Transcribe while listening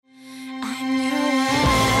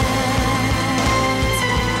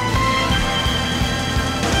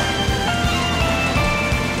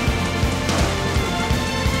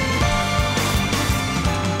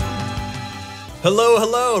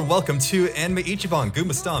Hello, and welcome to Anime Ichiban,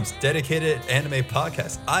 Goomba Stomp's dedicated anime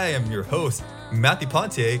podcast. I am your host, Matthew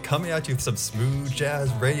Pontier, coming at you with some smooth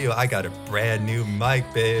jazz radio. I got a brand new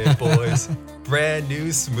mic, babe, boys. Brand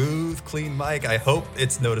new, smooth, clean mic. I hope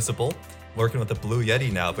it's noticeable. Working with the Blue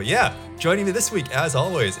Yeti now. But yeah, joining me this week, as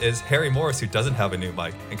always, is Harry Morris, who doesn't have a new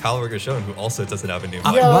mic, and Kyle Rigashone, who also doesn't have a new mic.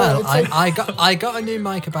 I got a new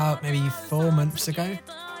mic about maybe 4 months ago.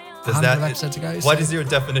 Episodes ago. What is your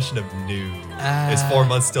definition of new? Is 4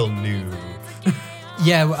 months still new?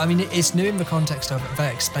 Yeah, well, I mean, it's new in the context of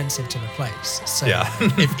very expensive to replace. So yeah.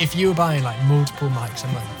 if you were buying like multiple mics a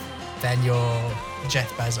month, then you're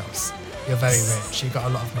Jeff Bezos. You're very rich. You've got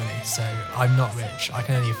a lot of money. So I'm not rich. I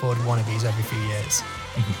can only afford one of these every few years.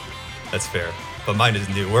 That's fair. But mine is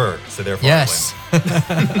newer, so therefore yes.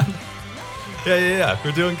 Yeah.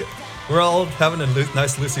 We're all having a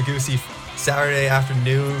nice loosey-goosey Saturday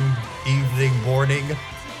afternoon, evening, morning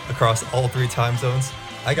across all 3 time zones.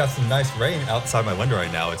 I got some nice rain outside my window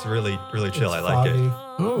right now. It's really, really chill. I like it.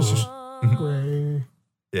 It's just gray.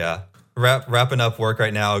 Yeah. Wrapping up work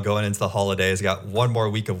right now, going into the holidays. Got one more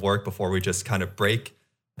week of work before we just kind of break.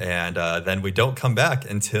 And then we don't come back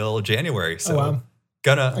until January. So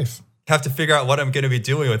gonna have to figure out what I'm going to be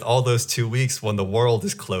doing with all those 2 weeks when the world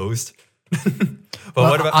is closed. But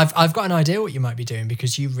what about? I've got an idea what you might be doing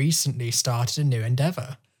because you recently started a new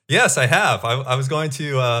endeavor. Yes, I have. I was going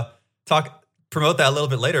to promote that a little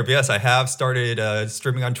bit later. But yes, I have started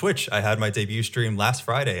streaming on Twitch. I had my debut stream last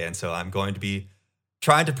Friday, and so I'm going to be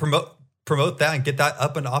trying to promote that and get that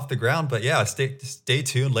up and off the ground. But yeah, stay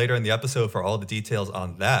tuned later in the episode for all the details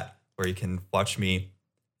on that, where you can watch me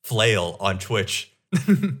flail on Twitch.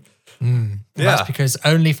 Well, that's because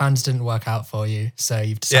OnlyFans didn't work out for you, so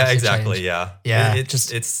you've decided to exactly. change. Yeah.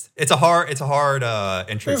 It's a hard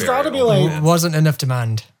entry. There's got to be like wasn't enough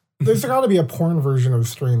demand. There's got to be a porn version of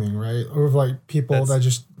streaming, right? Or like people that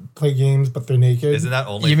just play games but they're naked. Isn't that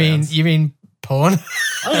only? You mean porn?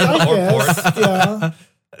 I guess. Yeah.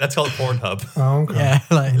 That's called Pornhub. Oh, okay. Yeah,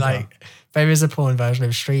 like there is a porn version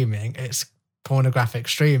of streaming. It's pornographic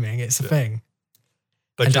streaming. It's a thing.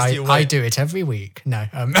 But and I do it every week. No,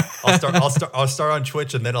 I'll start on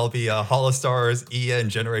Twitch, and then I'll be Holostars, EN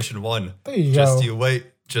Generation 1. There you go.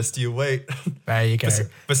 Just you wait. There you go.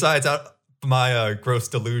 Besides my gross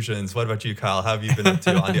delusions, what about you, Kyle? How have you been up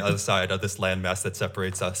to on the other side of this landmass that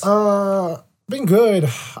separates us? Been good.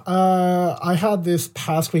 I had this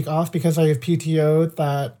past week off because I have PTO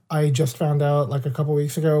that I just found out like a couple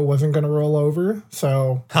weeks ago wasn't going to roll over,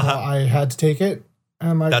 so I had to take it.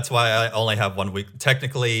 That's why I only have 1 week.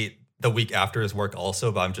 Technically, the week after is work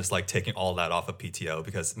also, but I'm just like taking all that off of PTO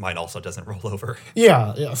because mine also doesn't roll over.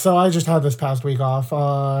 Yeah. So I just had this past week off.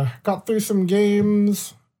 Got through some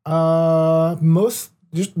games. Just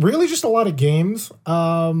a lot of games.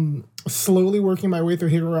 Slowly working my way through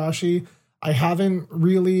Higurashi. I haven't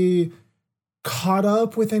really caught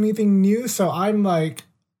up with anything new, so I'm like,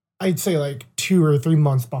 I'd say like 2 or 3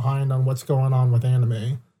 months behind on what's going on with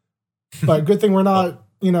anime. But good thing we're not,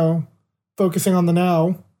 focusing on the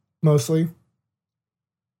now, mostly.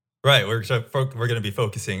 Right, we're going to be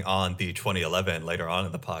focusing on the 2011 later on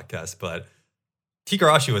in the podcast, but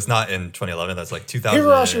Higurashi was not in 2011. That's like 2000.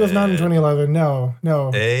 Higurashi was not in 2011. No.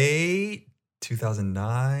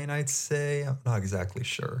 2009, I'd say. I'm not exactly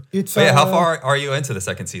sure. How far are you into the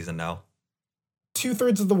second season now?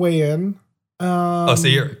 2/3 of the way in. So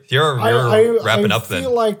you're wrapping up then. I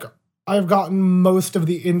feel like I've gotten most of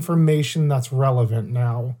the information that's relevant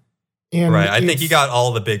now. And right, I think you got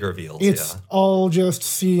all the big reveals. It's all just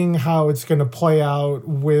seeing how it's going to play out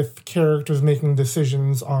with characters making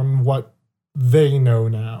decisions on what they know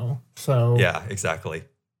now. So yeah, exactly.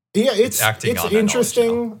 Yeah, it's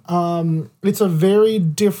interesting. It's a very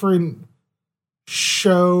different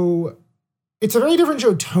show. It's a very different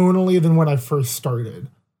show tonally than when I first started,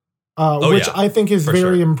 which I think is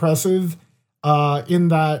very impressive. In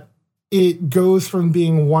that it goes from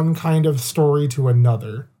being one kind of story to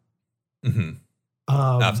another. Mm-hmm.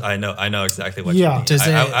 I know exactly what you mean.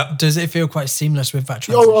 Does it feel quite seamless with that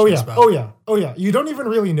transition as well? Oh yeah. You don't even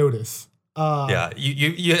really notice.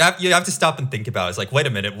 You have to stop and think about it. It's like, wait a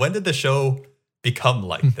minute, when did the show become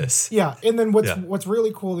like this? Yeah, and then what's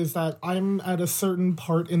really cool is that I'm at a certain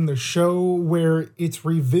part in the show where it's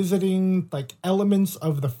revisiting like elements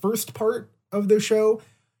of the first part of the show,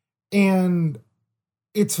 and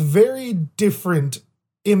it's very different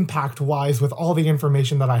impact-wise with all the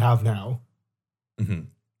information that I have now. Mm-hmm.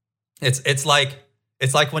 It's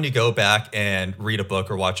like when you go back and read a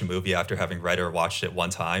book or watch a movie after having read or watched it one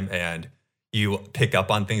time, and you pick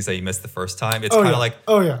up on things that you missed the first time. It's kind of like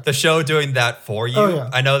the show doing that for you.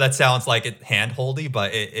 I know that sounds like it hand-holdy,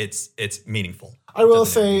 but it's meaningful. I will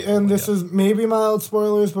say, and this is maybe mild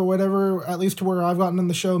spoilers, but whatever, at least to where I've gotten in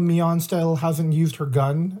the show, Mion still hasn't used her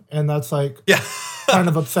gun, and that's like kind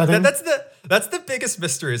of upsetting. That's the biggest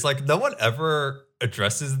mystery. Is like no one ever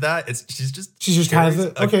addresses that. She just has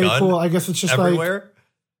it. Okay, cool. I guess it's just everywhere.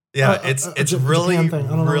 It's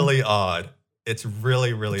really odd. It's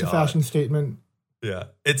really odd. Fashion statement. Yeah,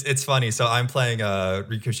 it's funny. So I'm playing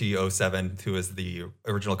Rikushi 07, who is the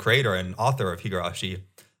original creator and author of Higurashi.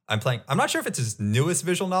 I'm not sure if it's his newest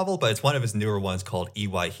visual novel, but it's one of his newer ones called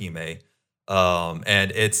Iwaihime.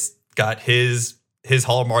 And it's got his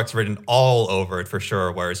hallmarks written all over it for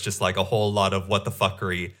sure, where it's just like a whole lot of what the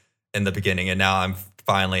fuckery in the beginning. And now I'm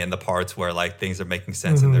finally in the parts where like things are making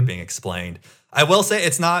sense and they're being explained. I will say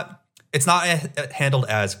it's not handled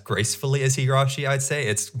as gracefully as Higurashi, I'd say.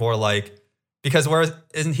 It's more like, because whereas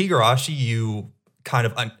in Higurashi, you kind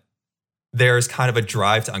of there's kind of a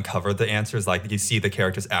drive to uncover the answers. Like you see the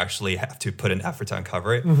characters actually have to put an effort to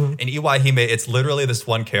uncover it. In Iwaihime, it's literally this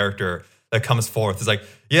one character that comes forth. It's like,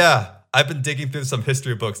 yeah, I've been digging through some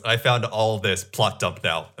history books. And I found all this plot dump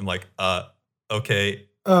now. I'm like, okay,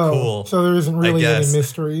 cool. So there isn't really any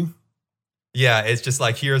mystery. Yeah, it's just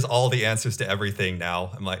like, here's all the answers to everything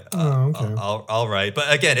now. I'm like, okay. All right.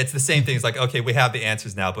 But again, it's the same thing. It's like, okay, we have the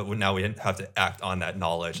answers now, but now we have to act on that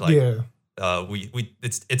knowledge. Like,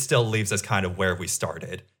 it still leaves us kind of where we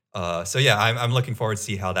started. So yeah, I'm looking forward to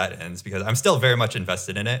see how that ends, because I'm still very much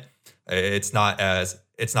invested in it. It's not as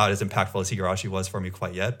impactful as Higurashi was for me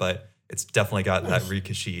quite yet, but it's definitely got that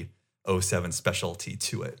Rikushi 07 specialty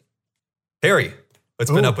to it. Harry,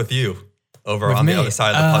 what's been up with you over on the other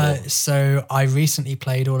side of the puddle? So I recently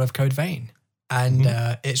played all of Code Vein, and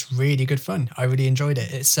it's really good fun. I really enjoyed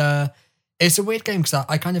it. It's a weird game because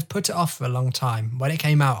I kind of put it off for a long time. When it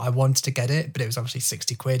came out, I wanted to get it, but it was obviously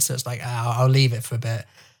 60 quid. So it's like, I'll leave it for a bit.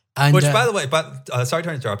 And, which, by the way, sorry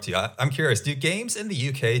to interrupt you. I'm curious. Do games in the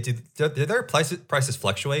UK, do their prices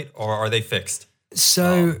fluctuate, or are they fixed?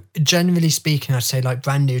 So generally speaking, I'd say like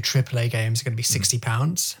brand new AAA games are going to be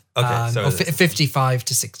 £60. Okay, so or 55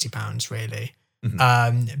 to £60 really.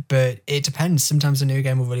 But it depends. Sometimes a new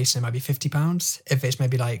game will release and it might be £50 if it's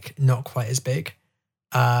maybe like not quite as big.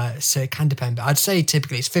 So it can depend, but I'd say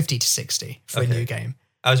typically it's 50 to 60 for a new game.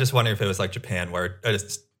 I was just wondering if it was like Japan, where a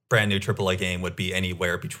brand new AAA game would be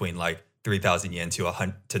anywhere between like 3,000 yen to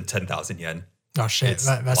 10,000 yen. Oh shit,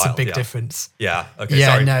 that's wild, a big difference. Yeah. Okay.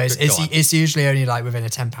 Yeah, sorry. No, it's usually only like within a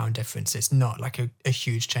 £10 difference. It's not like a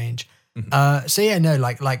huge change. So yeah, no,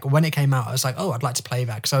 like when it came out, I was like, oh, I'd like to play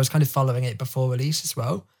that, because I was kind of following it before release as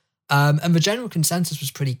well. And the general consensus was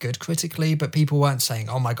pretty good critically, but people weren't saying,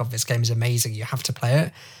 oh my God, this game is amazing, you have to play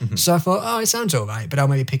it. So I thought, oh, it sounds all right, but I'll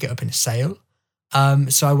maybe pick it up in a sale.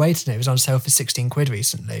 So I waited, and it was on sale for 16 quid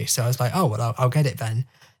recently. So I was like, oh, well, I'll get it then.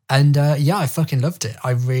 And yeah, I fucking loved it.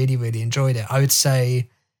 I really, really enjoyed it. I would say,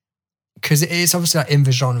 because it's obviously like in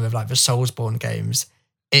the genre of like the Soulsborne games,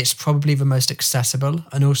 it's probably the most accessible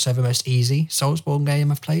and also the most easy Soulsborne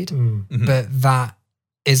game I've played. But that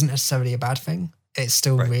isn't necessarily a bad thing. It's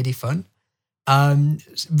still really fun.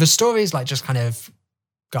 The story is like just kind of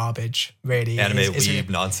garbage, really. Anime weeb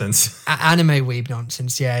nonsense. Anime weeb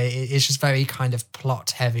nonsense, yeah. It's just very kind of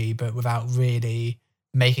plot heavy, but without really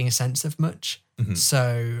making sense of much.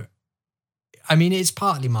 So, I mean, it's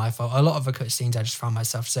partly my fault. A lot of the cutscenes I just found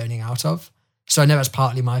myself zoning out of. So I know that's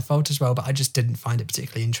partly my fault as well, but I just didn't find it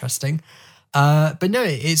particularly interesting. But no,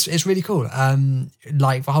 it's really cool.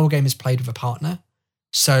 Like the whole game is played with a partner.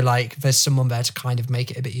 So like there's someone there to kind of make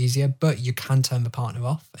it a bit easier, but you can turn the partner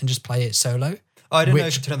off and just play it solo. Oh, I didn't know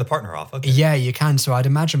you could turn the partner off. Okay. Yeah, you can. So I'd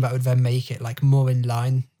imagine that would then make it like more in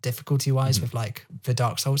line difficulty-wise with like the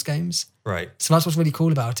Dark Souls games. Right. So that's what's really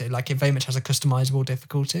cool about it. Like it very much has a customizable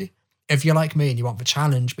difficulty. If you're like me and you want the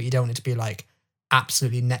challenge, but you don't want it to be like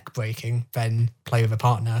absolutely neck-breaking, then play with a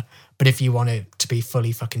partner. But if you want it to be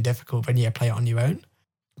fully fucking difficult, then yeah, play it on your own.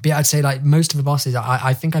 But yeah, I'd say like most of the bosses,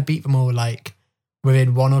 I think I beat them all like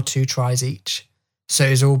within 1 or 2 tries each. So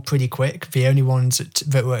it was all pretty quick. The only ones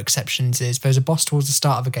that were exceptions is there's a boss towards the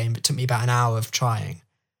start of the game that took me about an hour of trying.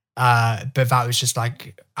 But that was just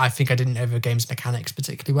like, I think I didn't know the game's mechanics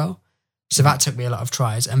particularly well. So that took me a lot of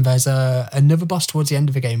tries. And there's another boss towards the end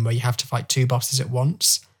of the game where you have to fight 2 bosses at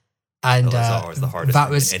once. And that's always the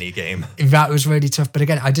hardest thing in any game. That was really tough. But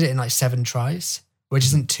again, I did it in like 7 tries, which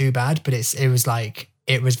isn't too bad. But it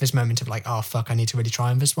was this moment of like, oh fuck, I need to really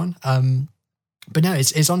try on this one. But no,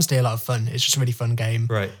 it's honestly a lot of fun. It's just a really fun game.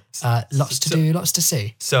 Right. Lots to do, lots to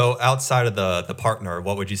see. So outside of the partner,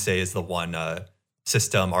 what would you say is the one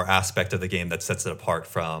system or aspect of the game that sets it apart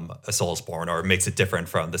from a Soulsborne or makes it different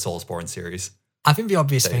from the Soulsborne series? I think the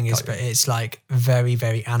obvious thing is, but it's like very,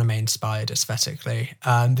 very anime inspired aesthetically.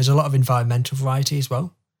 There's a lot of environmental variety as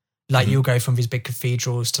well. Like you'll go from these big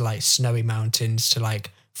cathedrals to like snowy mountains to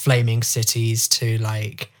like flaming cities to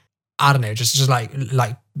like, I don't know, just like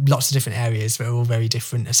lots of different areas that are all very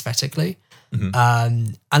different aesthetically.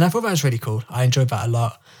 And I thought that was really cool. I enjoyed that a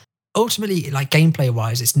lot. Ultimately, like gameplay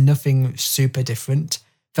wise, it's nothing super different.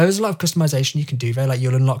 There is a lot of customization you can do there. Like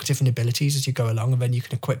you'll unlock different abilities as you go along, and then you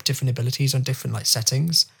can equip different abilities on different like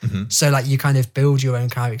settings. So like you kind of build your own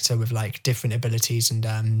character with like different abilities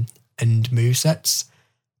and movesets.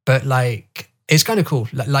 But like it's kind of cool.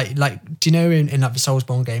 Like do you know in like the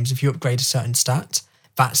Soulsborne games, if you upgrade a certain stat,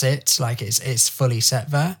 that's it. Like it's fully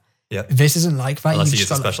set there. Yeah. This isn't like that. Unless you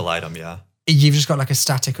use a special item, yeah. You've just got like a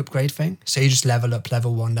static upgrade thing. So you just level up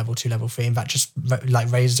level 1, level 2, level 3, and that just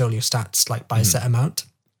like raises all your stats like by a set amount.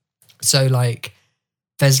 So like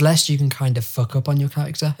there's less you can kind of fuck up on your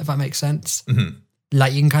character, if that makes sense.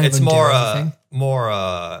 Like you can kind of undo everything.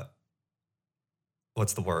 More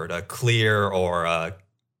what's the word? Clear or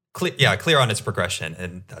clear on its progression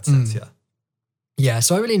in that sense, yeah. Yeah,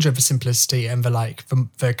 so I really enjoyed the simplicity and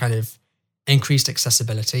the kind of increased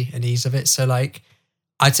accessibility and ease of it. So like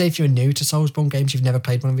I'd say if you're new to Soulsborne games, you've never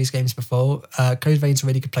played one of these games before, Code Vein's a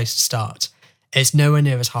really good place to start. It's nowhere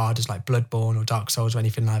near as hard as like Bloodborne or Dark Souls or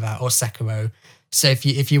anything like that, or Sekiro. So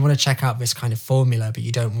if you want to check out this kind of formula, but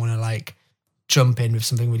you don't want to like jump in with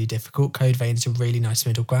something really difficult, Code Vein is a really nice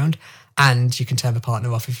middle ground, and you can turn the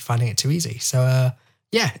partner off if you're finding it too easy. So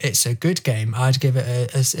yeah, it's a good game. I'd give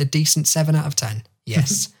it a decent 7 out of 10.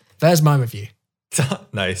 Yes, there's my review.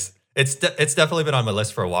 Nice. It's definitely been on my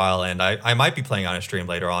list for a while, and I might be playing on a stream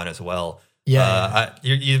later on as well. Yeah.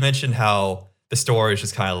 You mentioned how the story is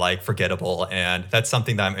just kind of like forgettable, and that's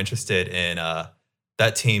something that I'm interested in.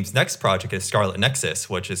 That team's next project is Scarlet Nexus,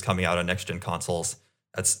 which is coming out on next-gen consoles.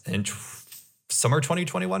 That's in summer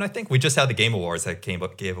 2021, I think. We just had the Game Awards that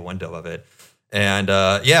gave a window of it. And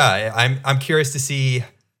I'm curious to see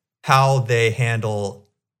how they handle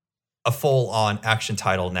a full-on action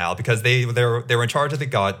title now, because they were in charge of the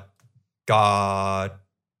God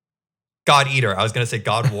Eater. I was going to say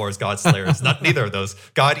God Wars, God Slayers. Neither of those.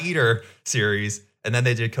 God Eater series. And then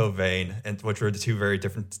they did Code Vein, which were the two very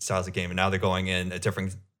different styles of game. And now they're going in a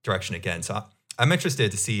different direction again. So I'm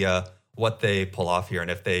interested to see what they pull off here, and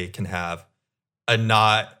if they can have a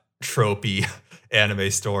not tropey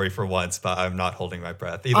anime story for once, but I'm not holding my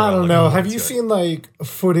breath. I don't know. Have you seen like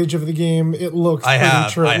footage of the game? It looks pretty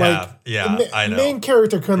true. I have. Yeah, I know. Main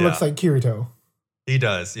character kind of looks like Kirito. He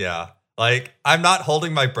does, yeah. Like, I'm not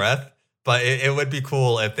holding my breath, but it would be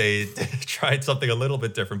cool if they tried something a little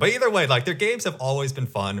bit different. But either way, like, their games have always been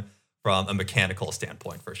fun from a mechanical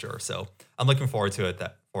standpoint, for sure. So I'm looking forward to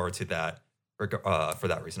that for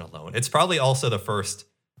that reason alone. It's probably also the first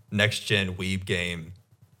next-gen Weeb game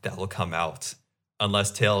that will come out,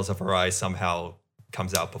 unless Tales of Arise somehow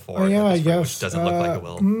comes out before. Oh, yeah, I guess. Which doesn't look like it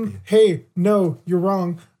will. Hey, no, you're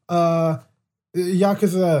wrong.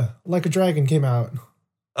 Yakuza Like a Dragon came out.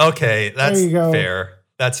 Okay, that's fair.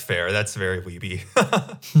 That's fair. That's very weeby.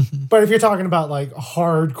 But if you're talking about like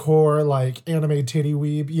hardcore, like anime titty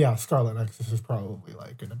weeb, yeah, Scarlet Nexus is probably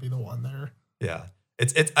like going to be the one there. Yeah,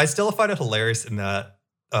 it's. I still find it hilarious in that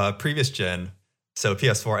previous gen, so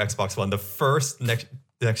PS4, Xbox One, the first next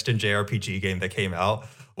gen JRPG game that came out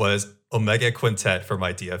was Omega Quintet from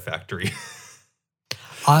Idea Factory.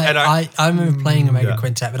 I remember playing Omega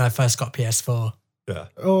Quintet when I first got PS4. Yeah.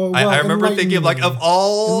 Oh, well, I remember thinking like of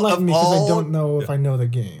all because I don't know if I know the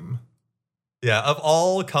game. Yeah, of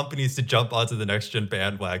all companies to jump onto the next gen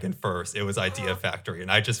bandwagon first, it was Idea Factory,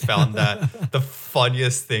 and I just found that the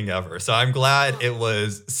funniest thing ever. So I'm glad it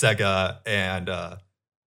was Sega and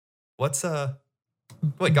what's God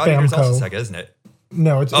Eater's also Sega, isn't it?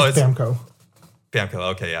 No, it's Namco.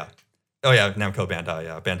 Namco, okay, yeah. Oh yeah, Namco Bandai,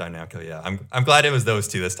 yeah, Bandai Namco, yeah. I'm glad it was those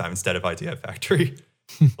two this time instead of Idea Factory.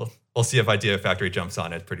 We'll see if Idea Factory jumps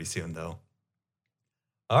on it pretty soon, though.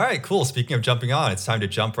 All right, cool. Speaking of jumping on, it's time to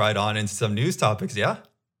jump right on into some news topics, yeah?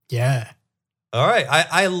 Yeah. All right.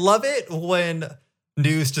 I love it when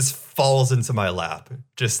news just falls into my lap.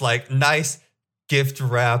 Just like nice gift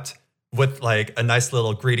wrapped with like a nice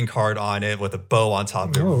little greeting card on it with a bow on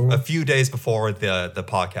top of it a few days before the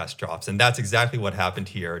podcast drops. And that's exactly what happened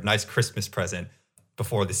here. Nice Christmas present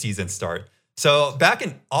before the season start. So back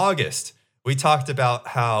in August, we talked about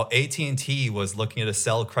how AT&T was looking to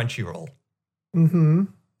sell Crunchyroll. Mm-hmm.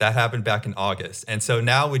 That happened back in August. And so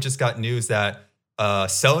now we just got news that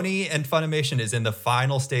Sony and Funimation is in the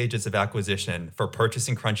final stages of acquisition for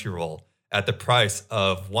purchasing Crunchyroll. at the price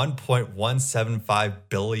of $1.175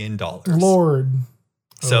 billion. Lord.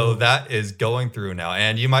 So that is going through now.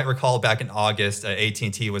 And you might recall back in August,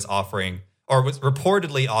 AT&T was offering, or was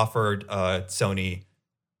reportedly offered Sony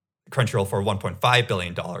Crunchyroll for $1.5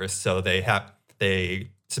 billion. So they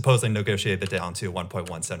supposedly negotiated it down to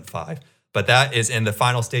 1.175. But that is in the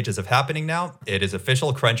final stages of happening now. It is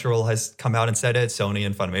official. Crunchyroll has come out and said it. Sony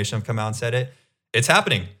and Funimation have come out and said it. It's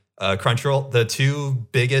happening. Crunchyroll, the two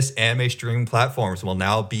biggest anime streaming platforms, will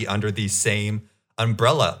now be under the same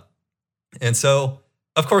umbrella. And so,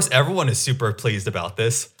 of course, everyone is super pleased about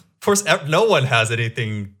this. Of course, no one has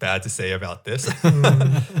anything bad to say about this.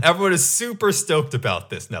 Everyone is super stoked about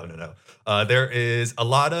this. No. There is a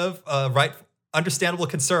lot of understandable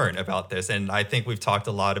concern about this. And I think we've talked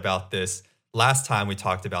a lot about this last time we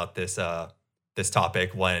talked about this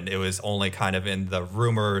topic, when it was only kind of in the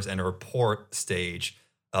rumors and report stage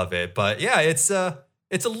of it. But yeah, it's a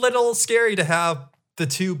little scary to have the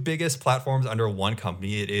two biggest platforms under one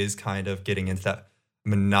company. It is kind of getting into that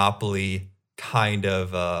monopoly kind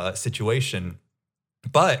of situation.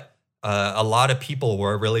 But a lot of people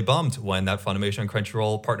were really bummed when that Funimation and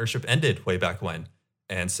Crunchyroll partnership ended way back when.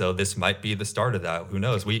 And so this might be the start of that. Who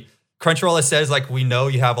knows? Crunchyroll says, like, we know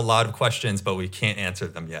you have a lot of questions, but we can't answer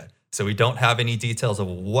them yet. So we don't have any details of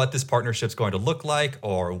what this partnership's going to look like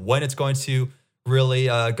or when it's going to really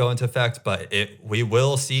go into effect, but we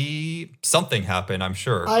will see something happen, I'm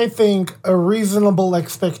sure. I think a reasonable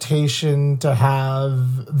expectation to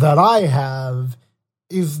have, that I have,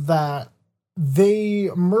 is that they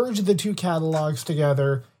merge the two catalogs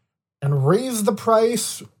together and raise the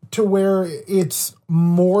price to where it's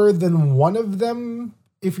more than one of them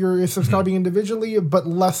if you're subscribing individually, but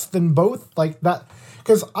less than both, like that.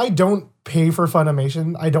 Because I don't pay for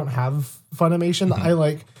Funimation. I don't have Funimation. I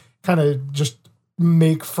like kind of just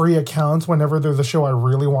make free accounts whenever there's a show I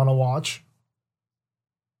really want to watch.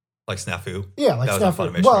 Like Snafu? Yeah, like that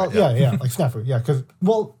Snafu. Well, right? yeah, like Snafu. Yeah, because,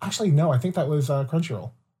 well, actually, no, I think that was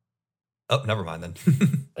Crunchyroll. Oh, never mind then.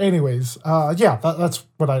 Anyways, yeah, that's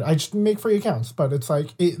what I just make free accounts, but it's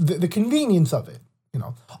like the convenience of it. You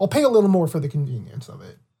know, I'll pay a little more for the convenience of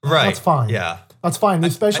it. Right. That's fine. Yeah. That's fine,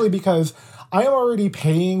 especially because I am already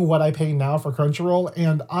paying what I pay now for Crunchyroll,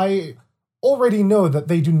 and I already know that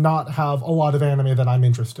they do not have a lot of anime that I'm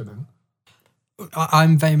interested in.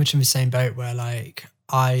 I'm very much in the same boat where, like,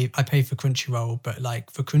 I pay for Crunchyroll, but,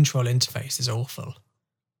 like, the Crunchyroll interface is awful.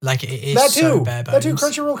 Like, it is that too. So bare bones. That too,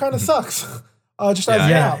 Crunchyroll kind of sucks. Just as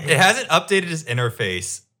an app. It hasn't updated its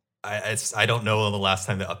interface. I don't know when the last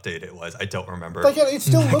time they updated it was. I don't remember. Like, it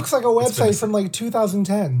still looks like a website from, like,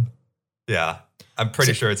 2010. Yeah. I'm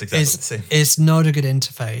pretty sure it's exactly the same. It's not a good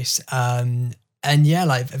interface. And yeah,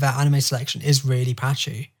 like, that anime selection is really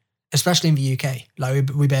patchy, especially in the UK. Like,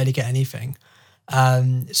 we barely get anything.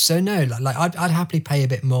 So no, like I'd happily pay a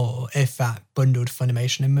bit more if that bundled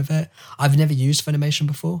Funimation in with it. I've never used Funimation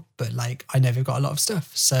before, but like I know they've got a lot of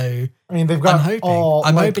stuff. So I mean, they've got.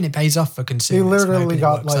 I'm hoping it pays off for consumers. They literally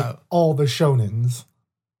got like all the shonens.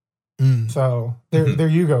 So there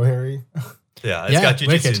you go, Harry. Yeah, it's got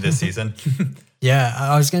Jujutsu this season. Yeah,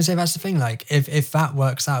 I was going to say that's the thing. Like, if that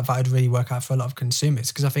works out, that would really work out for a lot of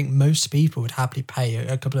consumers, because I think most people would happily pay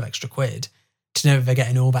a couple of extra quid to know that they're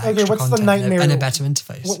getting all that extra content and a better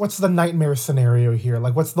interface. What's the nightmare scenario here?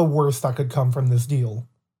 Like, what's the worst that could come from this deal?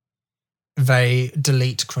 They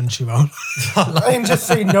delete Crunchyroll and just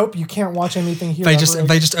say, nope, you can't watch anything here. They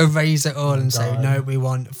just erase it all and say, no, we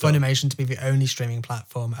want Funimation to be the only streaming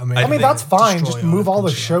platform. And I mean, that's fine. Just move all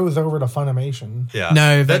the shows over to Funimation. Yeah.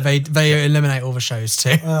 No, they eliminate all the shows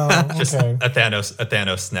too. Oh, okay. Just a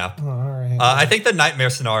Thanos snap. Oh, all right. I think the nightmare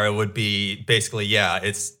scenario would be basically,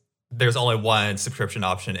 there's only one subscription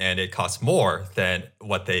option and it costs more than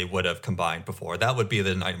what they would have combined before. That would be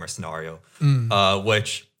the nightmare scenario,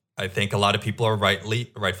 which I think a lot of people are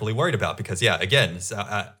rightfully worried about, because again,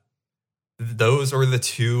 those are the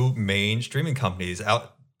two main streaming companies.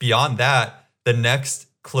 Out beyond that, the next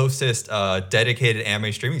closest dedicated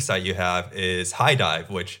anime streaming site you have is HIDIVE,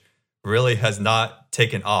 which really has not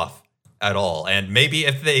taken off at all. And maybe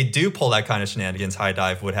if they do pull that kind of shenanigans,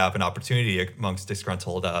 HIDIVE would have an opportunity amongst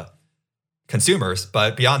disgruntled consumers.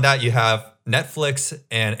 But beyond that, you have Netflix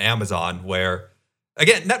and Amazon, where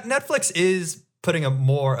again, Netflix is putting a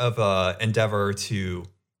more of a endeavor to.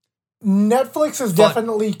 Netflix is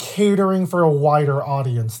definitely catering for a wider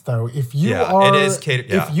audience, though. If you are, it is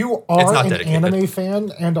if you are an anime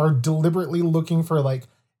fan and are deliberately looking for like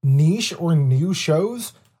niche or new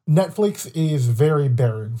shows, Netflix is very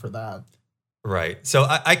barren for that. Right. So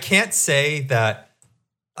I can't say that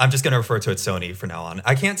I'm just going to refer to it Sony from now on.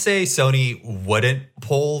 I can't say Sony wouldn't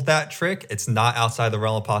pull that trick. It's not outside the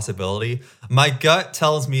realm of possibility. My gut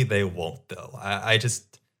tells me they won't, though. I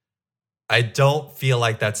don't feel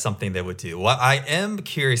like that's something they would do. What I am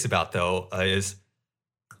curious about, though, is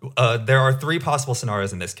there are 3 possible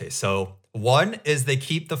scenarios in this case. So one is they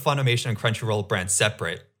keep the Funimation and Crunchyroll brands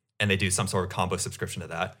separate, and they do some sort of combo subscription to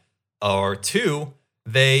that. Or 2,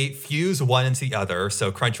 they fuse one into the other,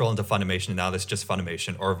 so Crunchyroll into Funimation, and now there's just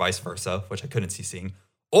Funimation, or vice versa, which I couldn't see seeing.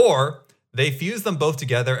 Or they fuse them both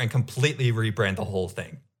together and completely rebrand the whole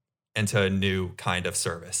thing into a new kind of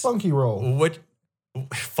service. Funky Roll.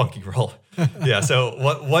 Funky Roll. Yeah.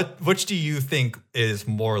 So which do you think is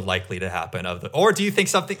more likely to happen or do you think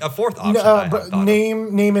a fourth option?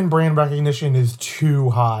 Name and brand recognition is too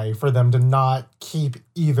high for them to not keep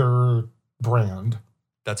either brand.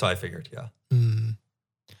 That's what I figured. Yeah.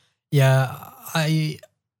 Yeah,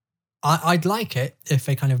 I'd like it if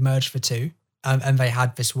they kind of merged for 2, and they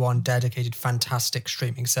had this one dedicated, fantastic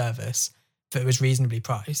streaming service that was reasonably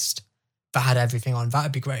priced, that had everything on. That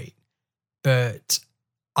would be great. But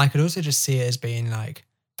I could also just see it as being like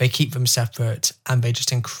they keep them separate and they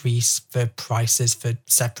just increase the prices for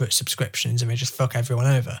separate subscriptions and they just fuck everyone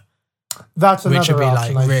over. That's another which would be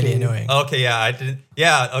option, like really annoying. Okay, yeah, I didn't.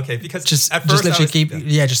 Yeah, okay, because just at first literally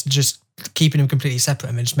just keeping them completely separate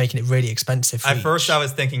and then just making it really expensive. At first, I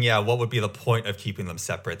was thinking, what would be the point of keeping them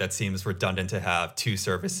separate? That seems redundant to have 2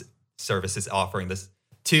 services offering this,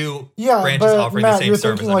 2 branches offering Matt, the same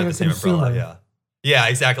service under the same consumer. umbrella. Yeah,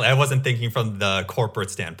 exactly. I wasn't thinking from the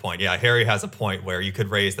corporate standpoint. Yeah, Harry has a point where you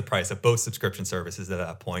could raise the price of both subscription services at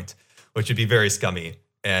that point, which would be very scummy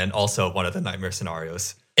and also one of the nightmare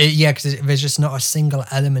scenarios. Because there's just not a single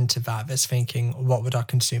element of that that's thinking, what would our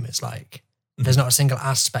consumers like? There's not a single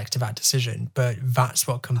aspect of that decision, but that's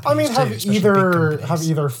what companies do. Have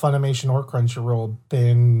either Funimation or Crunchyroll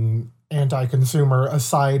been anti-consumer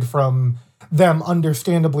aside from them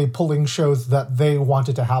understandably pulling shows that they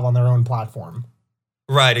wanted to have on their own platform?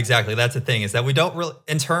 Right, exactly. That's the thing, is that we don't really,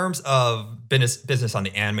 in terms of business on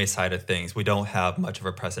the anime side of things, we don't have much of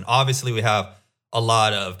a precedent. Obviously, we have a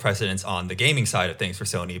lot of precedents on the gaming side of things for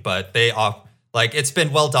Sony, but it's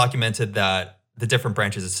been well documented that the different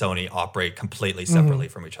branches of Sony operate completely separately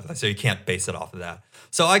from each other. So you can't base it off of that.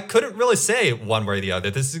 So I couldn't really say one way or the other.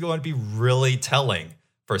 This is going to be really telling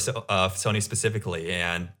for Sony specifically,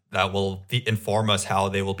 and that will inform us how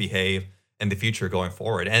they will behave in the future going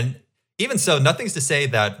forward. And even so, nothing's to say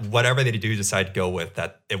that whatever they do decide to go with,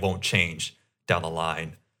 that it won't change down the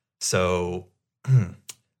line. So,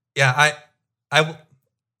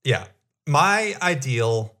 my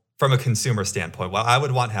ideal from a consumer standpoint, what I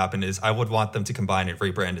would want happen is I would want them to combine and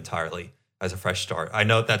rebrand entirely as a fresh start. I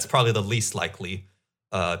know that's probably the least likely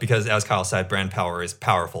because, as Kyle said, brand power is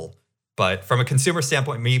powerful. But from a consumer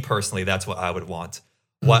standpoint, me personally, that's what I would want.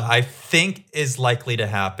 What I think is likely to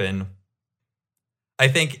happen, I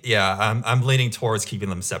think, I'm leaning towards keeping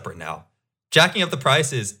them separate now. Jacking up the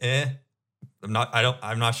price is I'm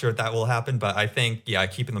not sure if that will happen, but I think,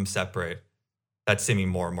 keeping them separate, that's seeming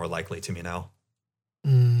more and more likely to me now.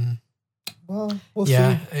 Well, we'll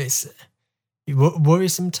see. It's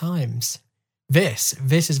worrisome times. This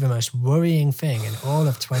is the most worrying thing in all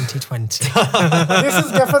of 2020. This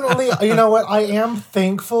is definitely, you know what? I am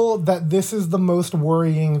thankful that this is the most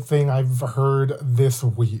worrying thing I've heard this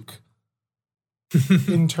week.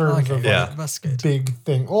 In terms of that's good. Big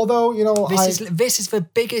thing. Although, this is the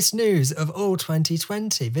biggest news of all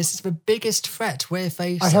 2020. This is the biggest threat we're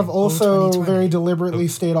facing. I have also very deliberately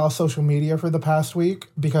stayed off social media for the past week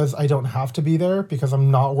because I don't have to be there because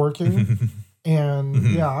I'm not working.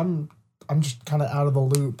 And I'm just kind of out of the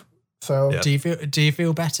loop. So do you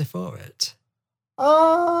feel better for it?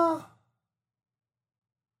 I'll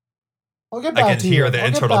get back to you. I can hear the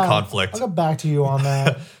internal conflict. I'll get back to you on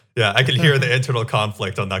that. Yeah, I can hear the internal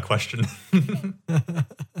conflict on that question.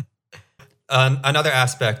 Another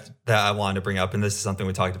aspect that I wanted to bring up, and this is something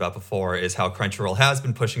we talked about before, is how Crunchyroll has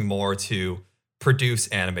been pushing more to produce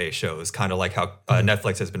anime shows, kind of like how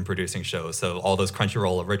Netflix has been producing shows. So all those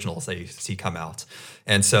Crunchyroll originals that you see come out.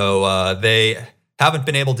 And so they haven't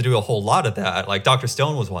been able to do a whole lot of that. Like Dr.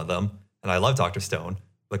 Stone was one of them, and I love Dr. Stone.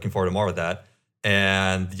 Looking forward to more of that.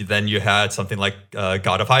 And then you had something like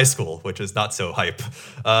God of High School, which is not so hype.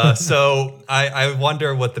 So I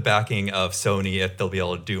wonder what the backing of Sony, if they'll be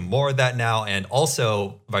able to do more of that now, and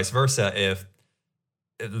also vice versa, if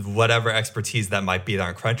whatever expertise that might be there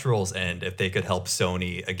on Crunchyroll's end, if they could help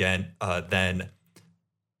Sony again, then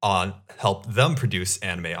help them produce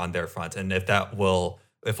anime on their front, and if we'll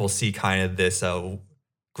see kind of this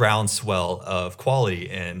groundswell of quality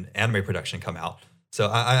in anime production come out. So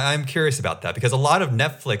I'm curious about that because a lot of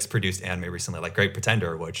Netflix produced anime recently, like Great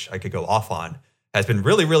Pretender, which I could go off on, has been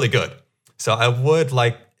really, really good. So I would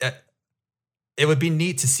like, it would be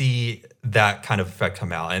neat to see that kind of effect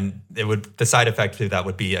come out. And the side effect to that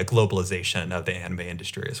would be a globalization of the anime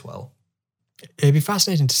industry as well. It'd be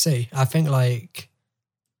fascinating to see. I think like,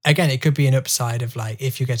 again, it could be an upside of like,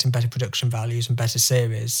 if you're getting better production values and better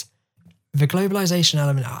series, the globalization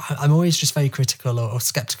element, I'm always just very critical or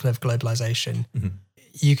skeptical of globalization. Mm-hmm.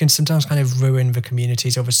 You can sometimes kind of ruin the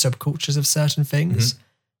communities or the subcultures of certain things.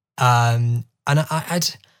 Mm-hmm.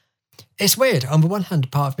 And it's weird. On the one hand,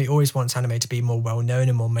 part of me always wants anime to be more well-known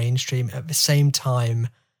and more mainstream. At the same time,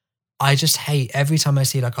 I just hate every time I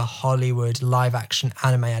see like a Hollywood live-action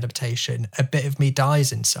anime adaptation, a bit of me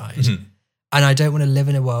dies inside. Mm-hmm. And I don't want to live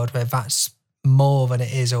in a world where that's more than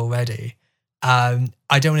it is already.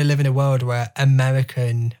 I don't want to live in a world where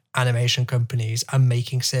American animation companies are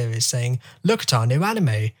making series saying, look at our new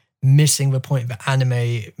anime, missing the point that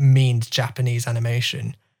anime means Japanese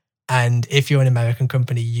animation. And if you're an American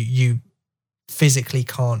company, you physically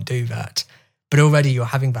can't do that. But already you're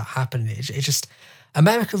having that happen. It just,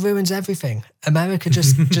 America ruins everything. America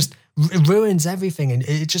just ruins everything. And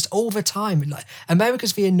it just all the time, like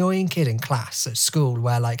America's the annoying kid in class at school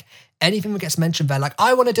where like, anything that gets mentioned, they're like,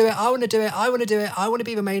 I want to do it, I want to do it, I want to do it, I want to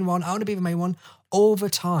be the main one, I want to be the main one. All the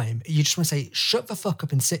time. You just want to say, shut the fuck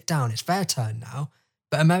up and sit down. It's their turn now.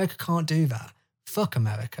 But America can't do that. Fuck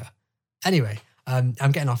America. Anyway, I'm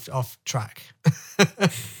getting off track.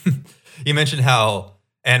 You mentioned how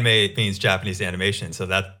anime means Japanese animation. So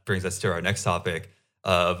that brings us to our next topic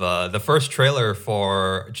of the first trailer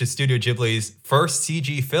for Studio Ghibli's first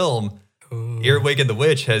CG film, Earwig and the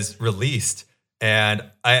Witch, has released. And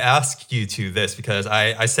I asked you to this because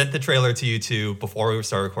I sent the trailer to you two before we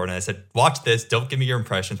started recording. I said, watch this. Don't give me your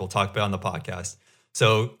impressions. We'll talk about it on the podcast.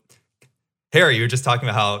 So, Harry, you were just talking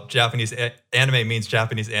about how Japanese anime means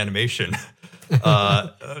Japanese animation.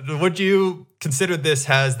 Would you consider this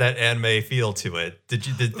has that anime feel to it? Did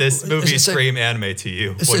this movie scream anime to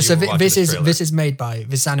you? This is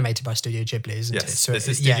animated by Studio Ghibli, isn't it? So this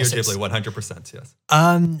is Studio Ghibli, 100%. Yes.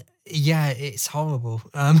 Yeah, it's horrible.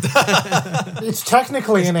 It's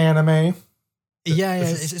technically an anime. Yeah.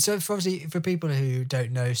 So for people who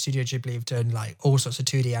don't know, Studio Ghibli have done like all sorts of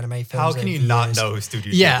 2D anime films. How can you not know who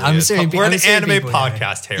Studio Ghibli is? Yeah, we're an anime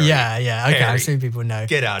podcast, Harry. Yeah. Okay, I'm assuming people know.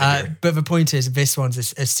 Get out of here. But the point is, this one's a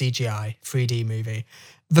CGI 3D movie.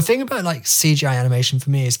 The thing about like CGI animation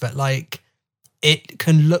for me is that like it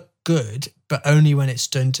can look good, but only when it's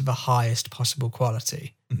done to the highest possible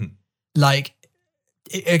quality. Mm-hmm. Like,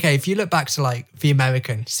 okay, if you look back to like the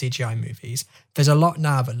American CGI movies, there's a lot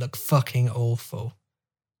now that look fucking awful.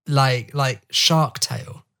 Like Shark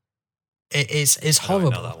Tale. It's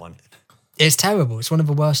horrible. I know that one. It's terrible. It's one of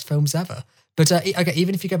the worst films ever. But okay,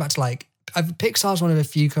 even if you go back to like, Pixar's one of the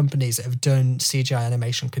few companies that have done CGI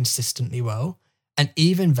animation consistently well. And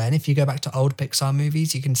even then, if you go back to old Pixar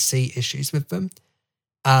movies, you can see issues with them.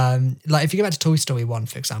 Like if you go back to Toy Story 1,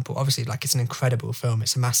 for example, obviously like it's an incredible film.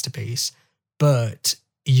 It's a masterpiece. But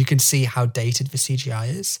you can see how dated the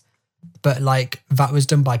CGI is. But like that was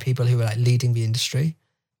done by people who were like leading the industry.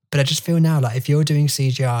 But I just feel now like if you're doing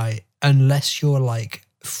CGI, unless you're like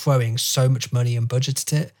throwing so much money and budget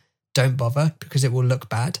at it, don't bother because it will look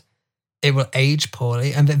bad. It will age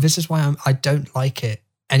poorly. And this is why I don't like it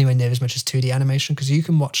anywhere near as much as 2D animation, because you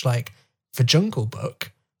can watch like The Jungle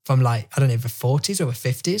Book from like, I don't know, the 40s or the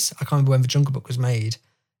 50s. I can't remember when The Jungle Book was made.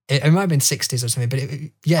 It might have been 60s or something, but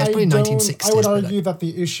it's probably 1960s. I would argue that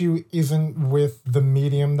the issue isn't with the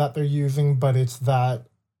medium that they're using, but it's that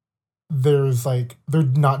there's like, they're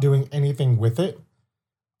not doing anything with it.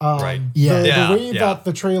 Right. Yeah. The way that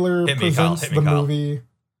the trailer presents the movie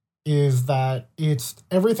is that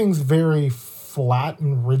everything's very flat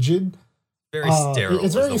and rigid. Very sterile.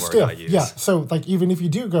 It's very stiff. Yeah. So like even if you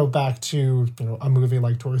do go back to a movie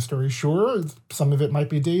like Toy Story, sure, some of it might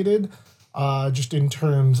be dated. Just in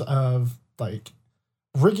terms of like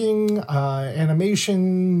rigging,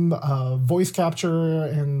 animation, voice capture,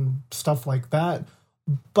 and stuff like that.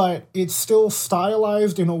 But it's still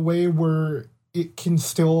stylized in a way where it can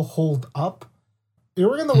still hold up.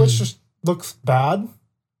 Earwig and the Witch just looks bad.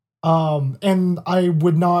 And I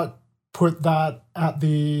would not put that at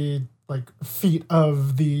the feet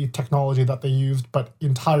of the technology that they used, but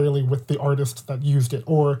entirely with the artists that used it,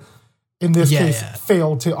 or in this case,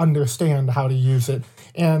 failed to understand how to use it.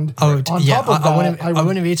 And on top of that, I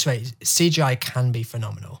want to reiterate, CGI can be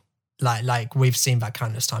phenomenal. Like we've seen that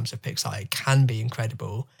countless times with Pixar. It can be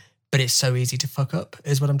incredible, but it's so easy to fuck up,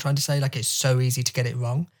 is what I'm trying to say. Like it's so easy to get it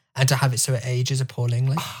wrong. and to have it so it ages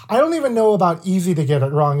appallingly. I don't even know about easy to get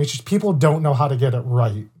it wrong. It's just people don't know how to get it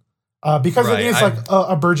right. Because it is like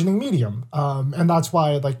a burgeoning medium. And that's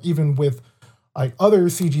why, like, even with like other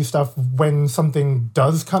CG stuff, when something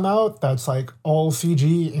does come out that's like all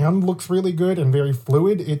CG and looks really good and very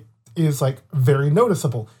fluid, it is like very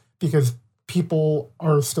noticeable because people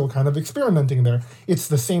are still kind of experimenting there. It's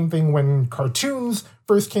the same thing when cartoons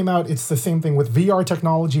first came out. It's the same thing with VR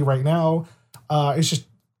technology right now. It's just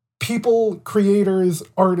people, creators,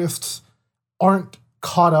 artists aren't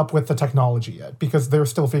caught up with the technology yet because they're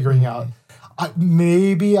still figuring out.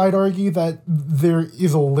 Maybe I'd argue that there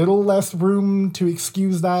is a little less room to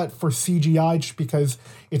excuse that for CGI just because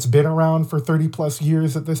it's been around for 30 plus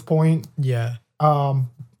years at this point. Yeah.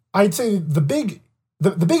 I'd say the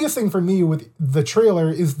biggest thing for me with the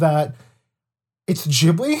trailer is that it's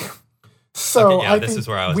Ghibli. So okay, yeah, I this think is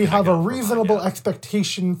where I was we have a go reasonable yeah.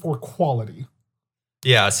 expectation for quality.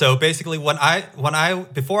 Yeah, so basically when I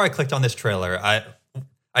before I clicked on this trailer,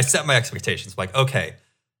 I set my expectations. Like, okay,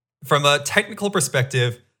 from a technical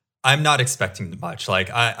perspective, I'm not expecting much. Like,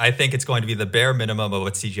 I think it's going to be the bare minimum of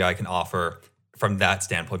what CGI can offer from that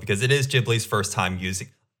standpoint, because it is Ghibli's first time using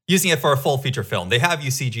it for a full feature film. They have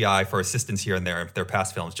used CGI for assistance here and there in their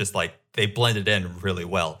past films, just like they blended in really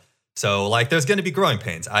well. So, like, there's going to be growing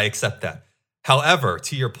pains. I accept that. However,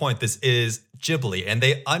 to your point, this is Ghibli, and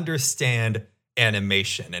they understand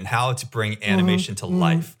animation and how to bring animation to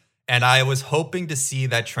life. And I was hoping to see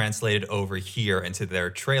that translated over here into their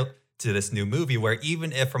to this new movie, where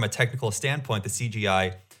even if from a technical standpoint, the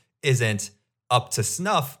CGI isn't up to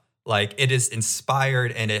snuff, like it is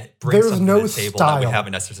inspired and it brings something to the table that we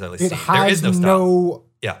haven't necessarily seen. There is no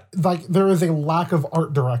style. Like there is a lack of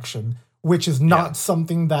art direction, which is not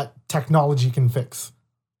something that technology can fix.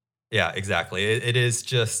 Yeah, exactly. It is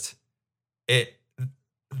just,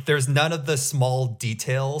 there's none of the small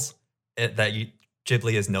details that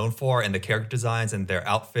Ghibli is known for, and the character designs and their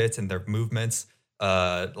outfits and their movements.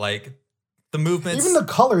 Like the movements, even the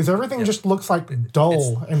colors, everything just looks like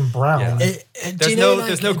dull and brown. Yeah.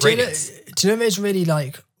 There's no gradients. Do you know there's really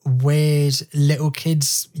like weird little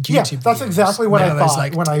kids YouTube videos? That's exactly what I thought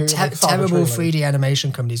like when I saw terrible the trailer. 3D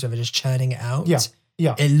animation companies where they're just churning it out.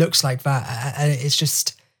 Yeah. It looks like that, and it's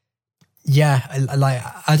just. Yeah, like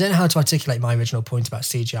I don't know how to articulate my original point about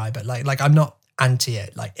CGI, but like I'm not anti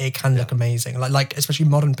it. Like it can look amazing. Like especially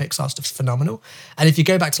modern Pixar stuff's phenomenal. And if you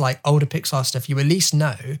go back to like older Pixar stuff, you at least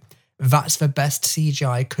know that's the best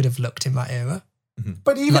CGI could have looked in that era.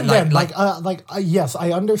 But even yes,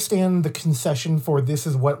 I understand the concession for this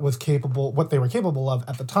is what they were capable of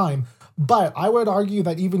at the time. But I would argue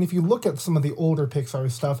that even if you look at some of the older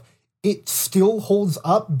Pixar stuff, it still holds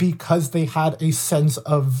up because they had a sense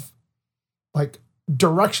of like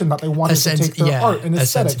direction that they wanted to take their art and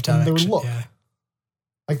aesthetic and their look. Yeah.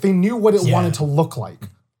 Like they knew what it wanted to look like.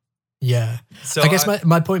 Yeah. So I guess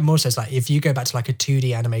my point more so is like if you go back to like a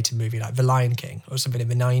 2D animated movie like The Lion King or something in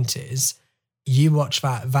the 90s, you watch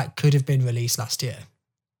that could have been released last year.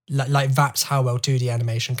 Like that's how well 2D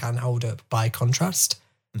animation can hold up by contrast.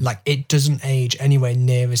 Like it doesn't age anywhere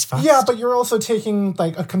near as fast. Yeah, but you're also taking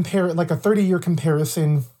like a 30-year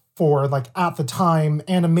comparison for like at the time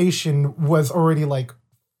animation was already like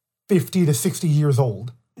 50 to 60 years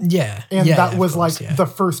old. Yeah. And that was the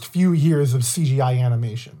first few years of CGI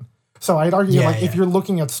animation. So I'd argue if you're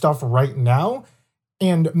looking at stuff right now,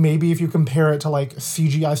 and maybe if you compare it to like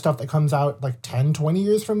CGI stuff that comes out like 10, 20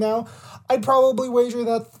 years from now, I'd probably wager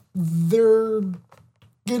that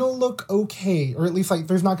it'll look okay. Or at least like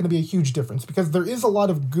there's not going to be a huge difference because there is a lot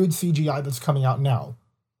of good CGI that's coming out now.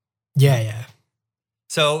 Yeah.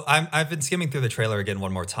 So I've been skimming through the trailer again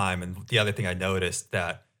one more time, and the other thing I noticed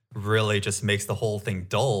that really just makes the whole thing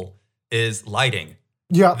dull is lighting.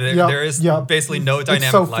 There is basically no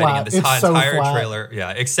dynamic lighting in this entire trailer. Yeah,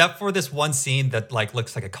 except for this one scene that like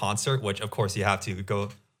looks like a concert, which of course you have to go.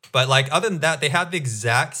 But like other than that, they have the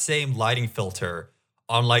exact same lighting filter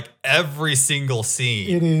on like every single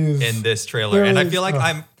scene in this trailer, and I feel like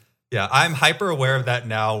I'm hyper aware of that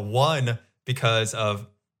now. One, because of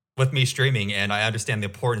with me streaming, and I understand the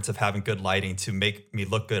importance of having good lighting to make me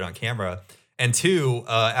look good on camera. And two,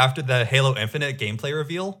 after the Halo Infinite gameplay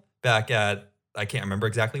reveal back at, I can't remember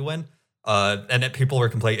exactly when, and people were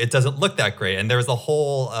complaining, it doesn't look that great. And there was a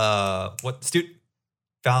whole, what's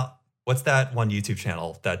that one YouTube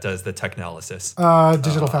channel that does the tech analysis?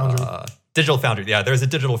 Digital Foundry. Digital Foundry, yeah. There's a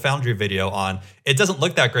Digital Foundry video on, it doesn't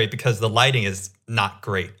look that great because the lighting is not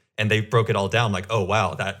great. And they broke it all down like, oh,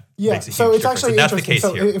 wow, that makes a huge so it's difference. actually and that's interesting. the case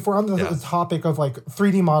so here. If we're on the topic of like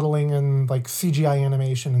 3D modeling and like CGI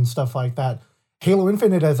animation and stuff like that, Halo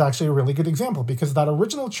Infinite is actually a really good example because that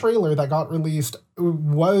original trailer that got released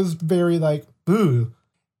was very like, ooh.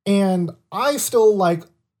 And I still like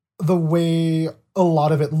the way a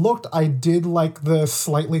lot of it looked. I did like the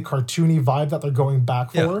slightly cartoony vibe that they're going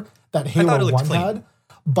back for that Halo 1 had.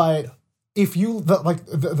 But if you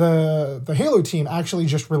the Halo team actually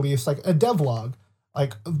just released like a devlog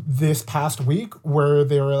like this past week where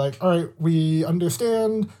they were like, all right, we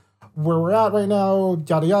understand where we're at right now,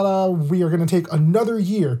 yada yada. We are going to take another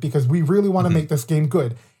year because we really want to make this game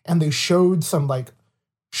good. And they showed some like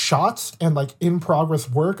shots and like in progress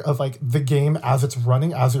work of like the game as it's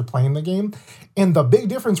running, as you're playing the game. And the big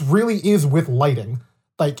difference really is with lighting.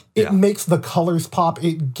 Like it makes the colors pop.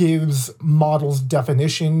 It gives models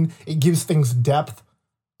definition. It gives things depth.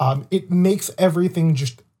 It makes everything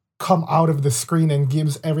just come out of the screen and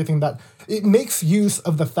gives everything that it makes use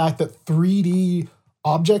of the fact that 3D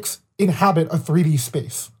objects inhabit a 3D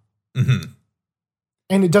space. And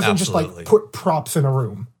it doesn't just like put props in a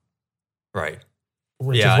room. Right.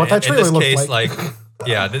 Which is what that trailer looks like.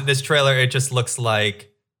 This trailer, it just looks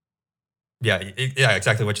like,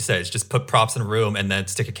 exactly what you said. It's just put props in a room and then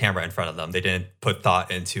stick a camera in front of them. They didn't put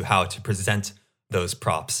thought into how to present those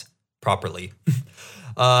props properly.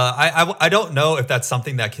 I don't know if that's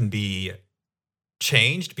something that can be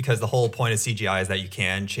changed because the whole point of CGI is that you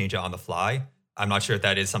can change it on the fly. I'm not sure if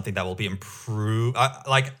that is something that will be improved.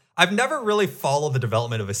 I've never really followed the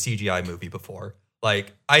development of a CGI movie before.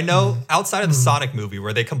 Like, I know outside of the Sonic movie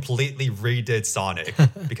where they completely redid Sonic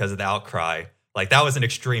because of the outcry, like that was an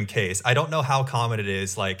extreme case. I don't know how common it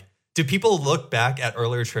is. Like, do people look back at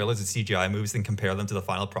earlier trailers of CGI movies and compare them to the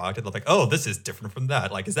final product and they're like, oh, this is different from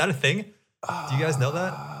that? Like, is that a thing? Do you guys know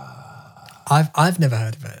that? I've never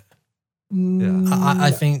heard of it. Yeah.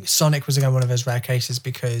 I think Sonic was again one of those rare cases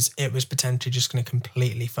because it was potentially just going to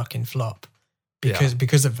completely fucking flop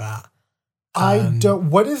because of that.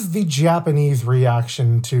 What is the Japanese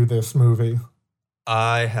reaction to this movie?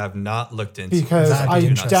 I have not looked into it. Because I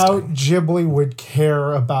doubt Ghibli would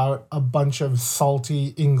care about a bunch of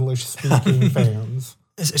salty English-speaking fans.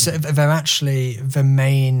 So they're actually, the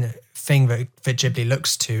main thing that Ghibli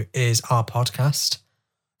looks to is our podcast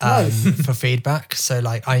for feedback. So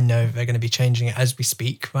like, I know they're going to be changing it as we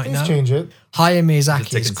speak right now. Change it. Hayao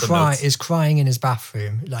Miyazaki is crying in his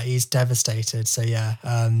bathroom. Like he's devastated. So yeah,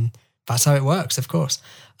 that's how it works, of course.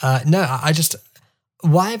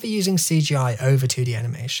 Why are they using CGI over 2D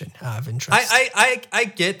animation out of interest?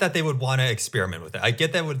 I get that they would want to experiment with it. I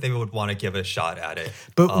get that they would want to give a shot at it.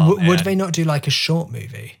 But would they not do like a short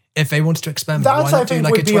movie? If they wanted to experiment, why not do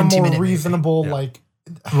like a 20-minute reasonable movie? Like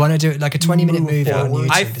why not do it like a 20-minute movie on YouTube?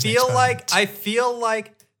 I feel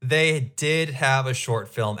like they did have a short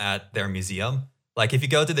film at their museum. Like if you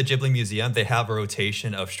go to the Ghibli Museum, they have a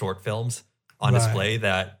rotation of short films on display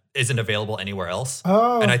that isn't available anywhere else.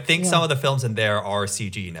 And I think some of the films in there are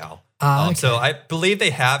CG now. Okay. So I believe they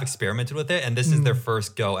have experimented with it, and this is their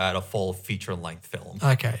first go at a full feature-length film.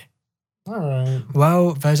 Okay. All right.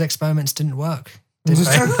 Well, those experiments didn't work. Did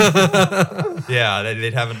they? Yeah,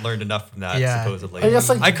 they haven't learned enough from that, supposedly. I guess,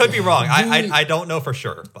 like, I could be wrong. I don't know for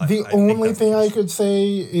sure. But the only thing I could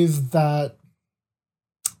say is that,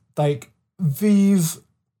 like, the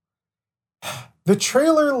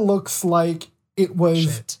trailer looks like it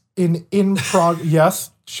was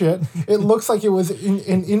yes, shit. It looks like it was an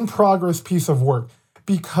in progress piece of work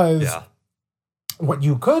because what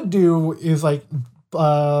you could do is like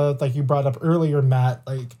you brought up earlier, Matt,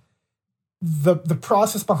 like the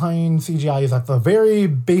process behind CGI is that the very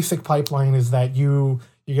basic pipeline is that you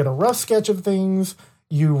get a rough sketch of things,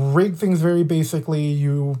 you rig things very basically,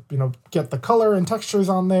 you get the color and textures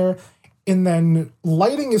on there, and then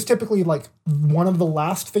lighting is typically like one of the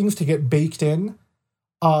last things to get baked in.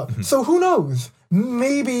 So who knows?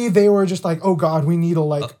 Maybe they were just like, oh God, we need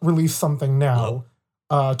to release something now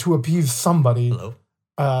to appease somebody.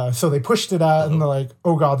 So they pushed it out and they're like,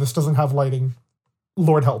 oh God, this doesn't have lighting.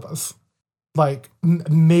 Lord help us. Like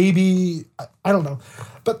maybe, I don't know.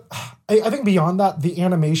 But I think beyond that, the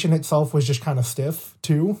animation itself was just kind of stiff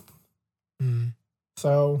too.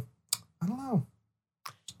 So I don't know.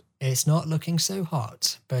 It's not looking so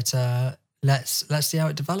hot, but let's see how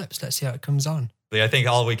it develops. Let's see how it comes on. I think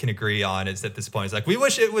all we can agree on is at this point is like, we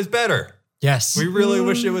wish it was better. Yes. We really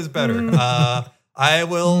wish it was better. I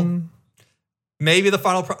will, maybe the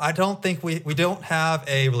final, I don't think we don't have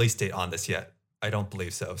a release date on this yet. I don't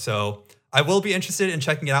believe so. So I will be interested in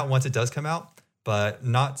checking it out once it does come out, but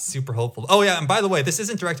not super hopeful. Oh yeah, and by the way, this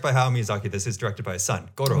isn't directed by Hayao Miyazaki. This is directed by his son,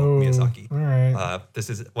 Goro Miyazaki. All right. This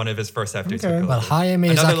is one of his first after. Okay. Well, Hayao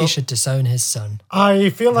Miyazaki should disown his son. I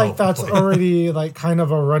feel like that's already like kind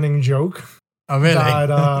of a running joke. Oh, really?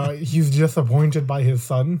 that he's disappointed by his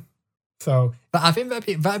son. So, but I think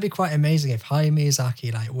that'd be quite amazing if Hayao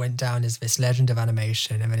Miyazaki like went down as this legend of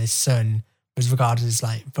animation, and then his son was regarded as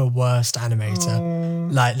like the worst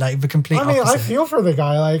animator, like the complete. I mean, opposite. I feel for the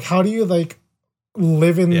guy. Like, how do you like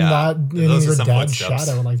live in that in your dad's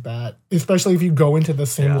shadow like that? Especially if you go into the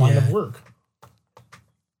same line of work.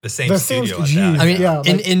 The same studio. I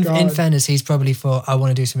mean, in fairness, he's probably thought, I want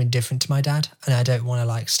to do something different to my dad, and I don't want to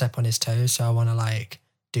like step on his toes, so I want to like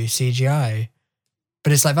do CGI.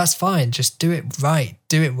 But it's like, that's fine. Just do it right.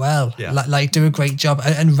 Do it well. Yeah. Like do a great job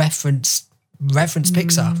and reference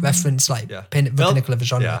Pixar. Reference like the pinnacle of the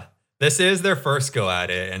genre. Yeah. This is their first go at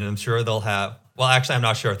it, and I'm sure they'll have... Well, actually, I'm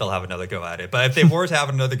not sure if they'll have another go at it. But if they were to have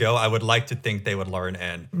another go, I would like to think they would learn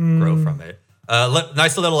and grow from it.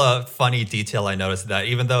 Nice little funny detail I noticed that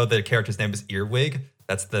even though the character's name is Earwig,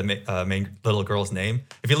 that's the main little girl's name.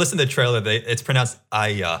 If you listen to the trailer, it's pronounced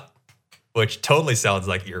Aya, which totally sounds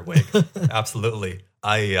like Earwig. Absolutely.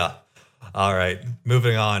 Aya. All right,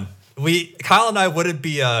 moving on. Kyle and I wouldn't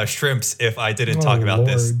be shrimps if I didn't talk about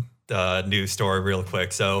this news story real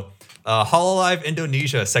quick. So Hololive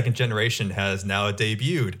Indonesia 2nd generation has now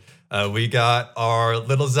debuted. We got our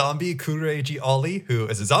little zombie, Kureji Oli, who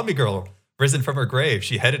is a zombie girl risen from her grave.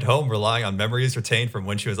 She headed home relying on memories retained from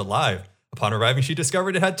when she was alive. Upon arriving, she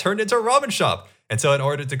discovered it had turned into a ramen shop. And so in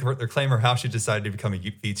order to reclaim her house, she decided to become a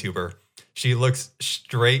VTuber. She looks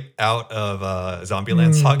straight out of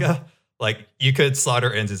Zombieland Saga. Like, you could slot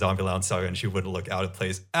her into Zombieland Saga and she wouldn't look out of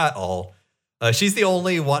place at all. She's the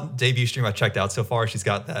only one debut stream I checked out so far. She's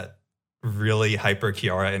got that really hyper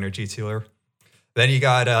Kiara energy to her. Then you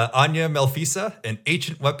got Anya Melfisa, an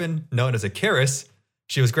ancient weapon known as a Keris.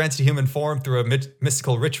 She was granted human form through a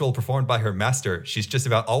mystical ritual performed by her master. She's just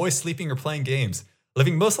about always sleeping or playing games.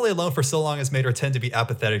 Living mostly alone for so long has made her tend to be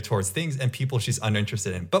apathetic towards things and people she's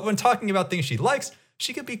uninterested in. But when talking about things she likes,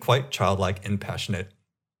 she can be quite childlike and passionate.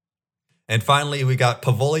 And finally, we got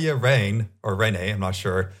Pavolia Rain, or Rene, I'm not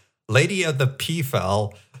sure, Lady of the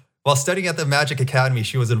Peafowl. While studying at the Magic Academy,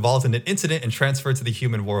 she was involved in an incident and transferred to the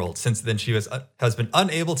human world. Since then, she has been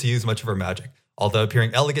unable to use much of her magic. Although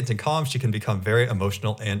appearing elegant and calm, she can become very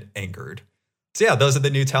emotional and angered. So yeah, those are the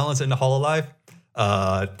new talents in the Hololive.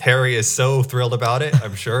 Harry is so thrilled about it,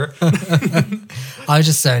 I'm sure. I was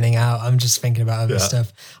just zoning out. I'm just thinking about other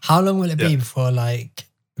stuff. How long will it be before like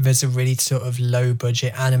there's a really sort of low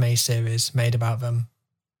budget anime series made about them?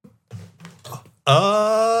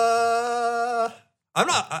 I'm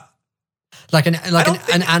not... Like an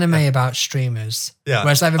anime about streamers. Yeah.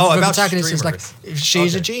 Whereas like the protagonist streamers. is like,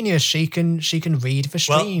 she's a genius. She can read the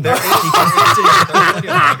stream. Well,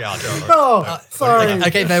 sorry.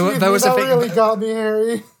 Okay, there was a thing. Really got me,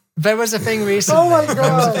 Harry. There was a thing recently. Oh my god.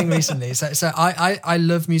 There was a thing recently. So I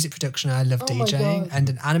love music production. I love DJing, and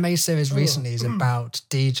an anime series recently is about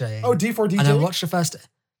DJing. Oh, D4DJ. And I watched the first.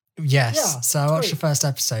 Yes. Yeah, so I watched the first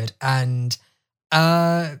episode, and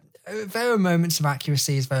there were moments of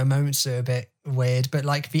accuracies. There were moments that were a bit weird, but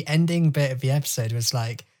like the ending bit of the episode was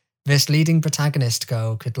like this leading protagonist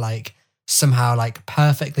girl could like somehow like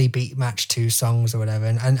perfectly beat match 2 songs or whatever,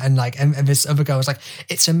 and this other girl was like,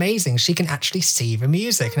 it's amazing, she can actually see the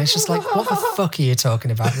music, and it's just like, what the fuck are you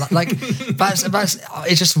talking about? Like that's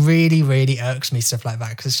it just really really irks me, stuff like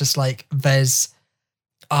that, because it's just like there's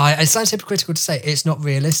it sounds hypocritical to say it's not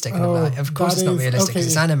realistic. And I'm like, of course it's not realistic because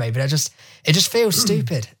it's anime, but it just feels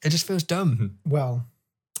stupid. It just feels dumb. Well,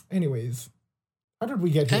 anyways, how did we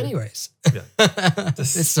get here? Anyways, Yeah.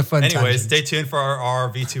 It's a fun tangent. Stay tuned for our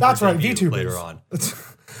VTuber That's right, review VTubers. later on.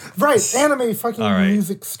 Right, anime fucking All right.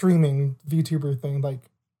 music streaming VTuber thing. Like,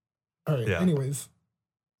 all right. Yeah. Anyways,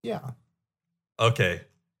 yeah. Okay.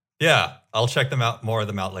 Yeah, I'll check them out, more of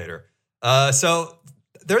them out later. So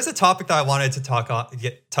there's a topic that I wanted to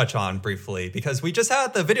touch on briefly, because we just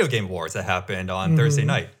had the video game awards that happened on Thursday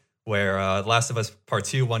night, where Last of Us Part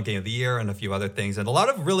 2 won Game of the Year and a few other things. And a lot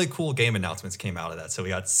of really cool game announcements came out of that. So we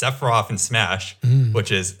got Sephiroth and Smash,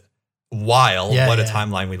 which is wild. What a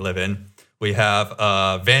timeline we live in. We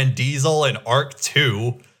have Van Diesel and Arc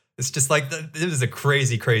 2. It's just like, it was a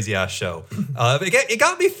crazy, crazy ass show. It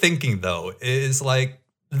got me thinking though, is like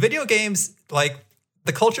video games, like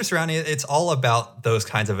the culture surrounding it, it's all about those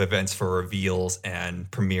kinds of events for reveals and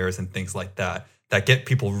premieres and things like that get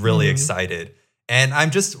people really excited. And I'm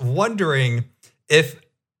just wondering if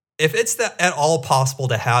it's at all possible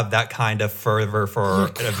to have that kind of fervor for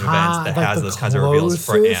events that has those kinds of reveals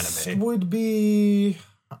for anime. Would be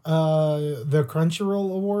the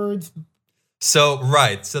Crunchyroll Awards. So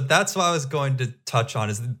that's what I was going to touch on,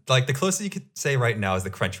 is like the closest you could say right now is the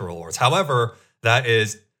Crunchyroll Awards. However, that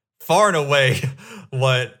is far and away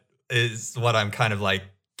what I'm kind of like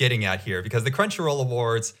getting at here, because the Crunchyroll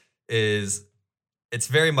Awards it's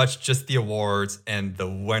very much just the awards and the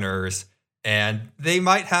winners, and they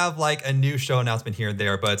might have like a new show announcement here and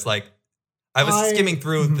there, but it's like I was skimming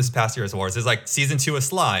through this past year's awards. There's like season 2 of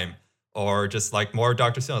Slime, or just like more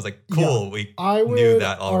Dr. Stone. I was like, cool, I knew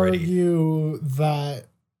that already. Argue that,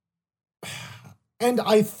 and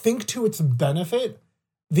I think to its benefit,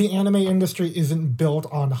 the anime industry isn't built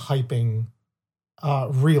on hyping,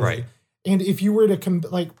 really. Right. And if you were to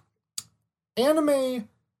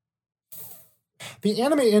the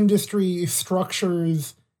anime industry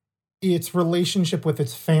structures its relationship with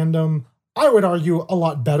its fandom, I would argue, a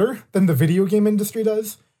lot better than the video game industry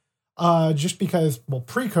does. Just because, well,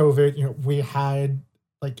 pre-COVID, we had,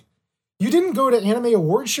 like, you didn't go to anime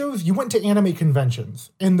award shows, you went to anime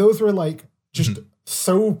conventions. And those were, like, just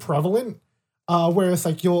so prevalent. Whereas,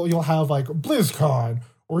 like, you'll have, like, BlizzCon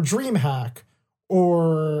or DreamHack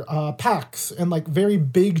or PAX and, like, very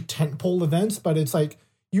big tentpole events. But it's, like,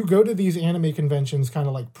 you go to these anime conventions kind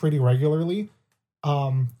of, like, pretty regularly.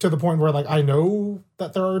 To the point where, like, I know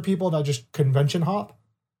that there are people that just convention hop.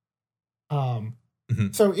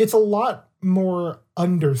 So it's a lot more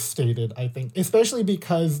understated, I think, especially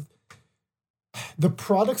because the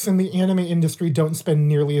products in the anime industry don't spend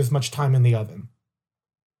nearly as much time in the oven.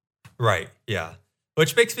 Right, yeah.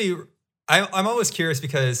 Which makes me, I'm always curious,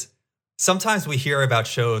 because sometimes we hear about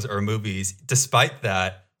shows or movies, despite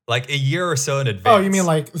that, like a year or so in advance. Oh, you mean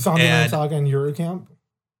like Zombieland Saga and Eurocamp?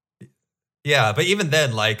 Yeah, but even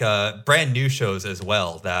then, like brand new shows as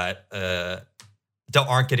well that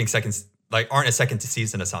aren't getting aren't a second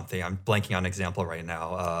season of something. I'm blanking on an example right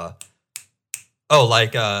now.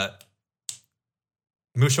 Mushoku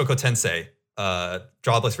Tensei,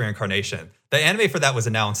 Jobless Reincarnation. The anime for that was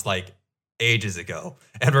announced like ages ago,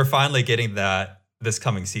 and we're finally getting that this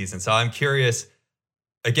coming season. So I'm curious,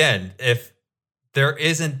 again, if there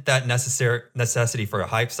isn't that necessity for a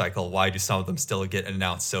hype cycle, why do some of them still get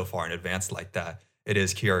announced so far in advance like that? It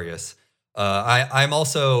is curious. I'm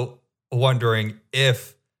also wondering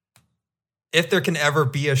if there can ever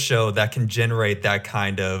be a show that can generate that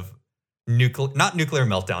kind of not nuclear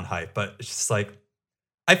meltdown hype, but it's just like,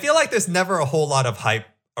 I feel like there's never a whole lot of hype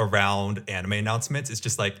around anime announcements. It's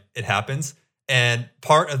just like, it happens. And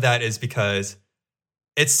part of that is because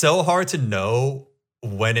it's so hard to know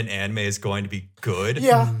when an anime is going to be good,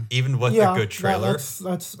 even with a good trailer.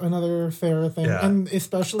 That's another fair thing. Yeah. And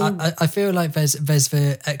especially, I feel like there's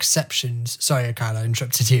the exceptions. Sorry, Kyle, I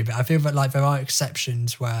interrupted you, but I feel that like there are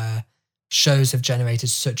exceptions where shows have generated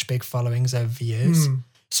such big followings over the years.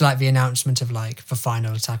 So like the announcement of like the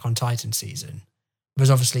final Attack on Titan season was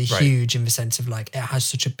obviously huge in the sense of like it has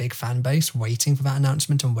such a big fan base waiting for that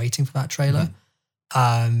announcement and waiting for that trailer.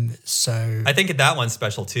 So I think that one's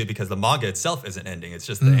special too, because the manga itself isn't ending. It's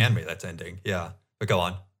just the anime that's ending. Yeah. But go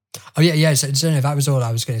on. Oh yeah. So no, that was all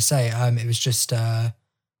I was going to say. It was just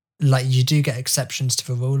like you do get exceptions to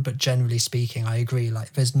the rule, but generally speaking, I agree.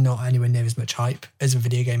 Like there's not anywhere near as much hype as the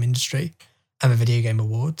video game industry and the video game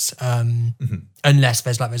awards. Unless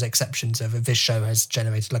there's like those exceptions of this show has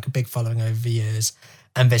generated like a big following over the years,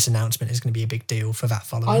 and this announcement is going to be a big deal for that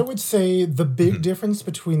following. I would say the big difference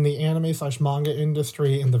between the anime/manga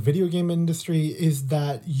industry and the video game industry is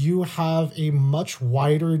that you have a much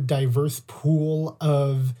wider, diverse pool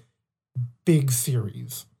of big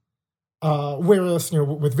series. Whereas,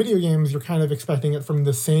 with video games, you're kind of expecting it from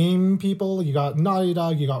the same people. You got Naughty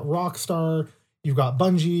Dog, you got Rockstar, you've got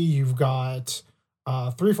Bungie, you've got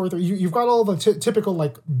 343. You've got all the typical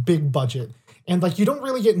like big budget, and like you don't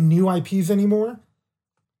really get new IPs anymore.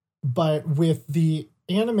 But with the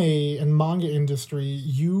anime and manga industry,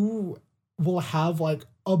 you will have like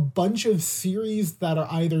a bunch of series that are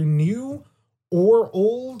either new or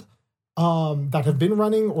old, that have been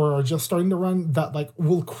running or are just starting to run, that like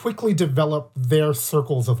will quickly develop their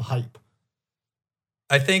circles of hype.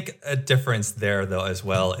 I think a difference there though as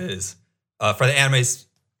well is for the anime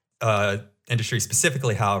industry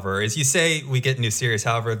specifically, however, is you say we get new series,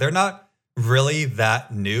 however, they're not really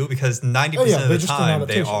that new, because 90% of the time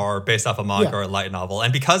they are based off a manga or a light novel.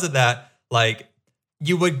 And because of that, like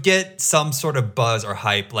you would get some sort of buzz or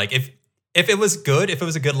hype. Like if it was good, if it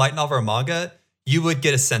was a good light novel or manga, you would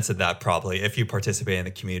get a sense of that probably if you participate in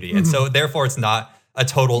the community. And so therefore it's not a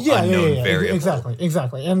total unknown variable.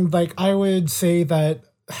 Exactly. And like I would say that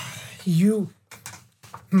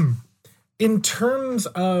in terms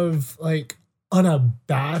of like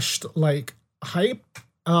unabashed like hype,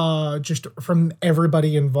 just from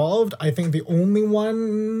everybody involved, I think the only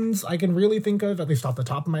ones I can really think of, at least off the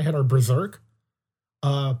top of my head, are Berserk.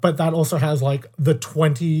 But that also has like the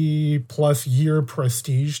 20+ year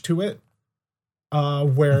prestige to it,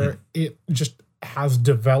 where it just has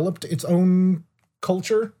developed its own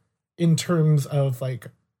culture in terms of like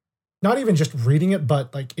not even just reading it,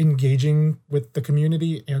 but like engaging with the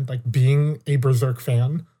community and like being a Berserk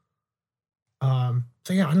fan.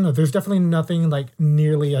 So yeah, I don't know. There's definitely nothing like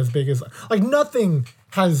nearly as big as like nothing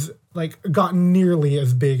has like gotten nearly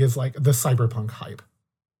as big as like the Cyberpunk hype.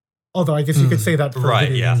 Although I guess you could say that for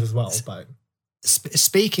video games as well. But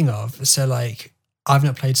speaking of, so like I've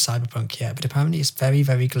not played Cyberpunk yet, but apparently it's very,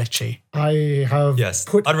 very glitchy. I have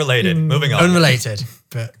unrelated. Moving on. Unrelated,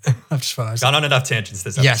 but I've just gone on enough tangents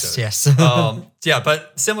this episode. Yes. Yeah,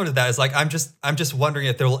 but similar to that is like I'm just wondering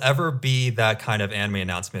if there will ever be that kind of anime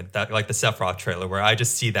announcement that like the Sephiroth trailer where I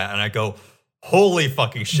just see that and I go, holy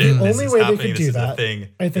fucking shit! The this only is way happening. they could This do is that, a thing.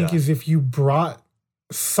 I think, is if you brought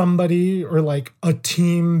somebody or like a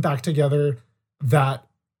team back together that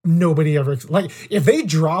nobody ever like. If they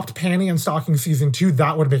dropped Panty and Stocking season 2,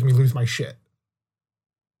 that would make me lose my shit.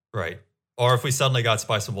 Right. Or if we suddenly got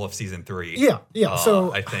Spice of Wolf season 3. Yeah.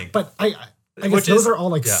 So I think, but I guess those are all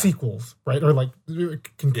like sequels, right? Or like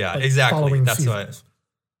exactly. Following That's seasons.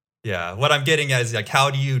 what I'm getting at is like, how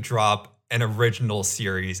do you drop an original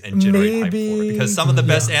series and generate hype for it? Because some of the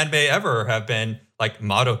best anime ever have been like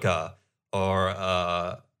Madoka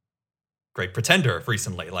or Great Pretender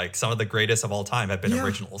recently. Like some of the greatest of all time have been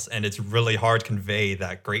originals, and it's really hard to convey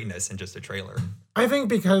that greatness in just a trailer. I think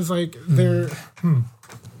because like they're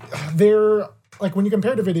like when you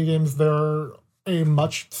compare to video games, they're a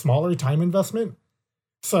much smaller time investment.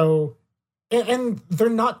 So and they're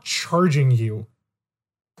not charging you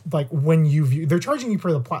like when you view, they're charging you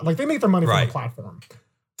for the like they make their money from the platform.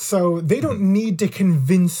 So they don't need to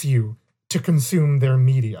convince you to consume their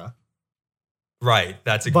media. Right.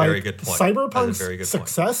 That's a very good point. Cyberpunk's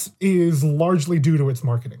success is largely due to its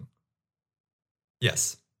marketing.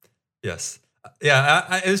 Yes.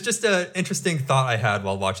 Yeah, it was just an interesting thought I had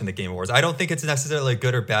while watching the Game Awards. I don't think it's necessarily a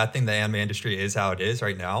good or bad thing the anime industry is how it is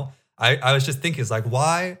right now. I was just thinking, it's like,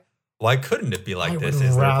 why couldn't it be like this?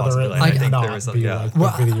 Is there a possibility? I think there is like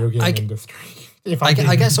the video game industry.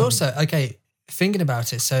 I guess also, okay, thinking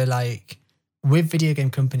about it, so like with video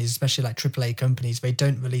game companies, especially like AAA companies, they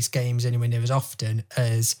don't release games anywhere near as often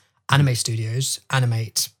as anime studios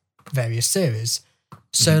animate various series.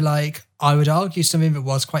 So like I would argue something that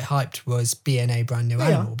was quite hyped was BNA Brand New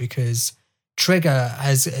Animal, because Trigger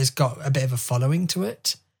has got a bit of a following to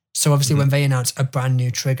it. So obviously when they announce a brand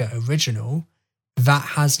new Trigger original, that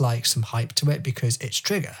has like some hype to it because it's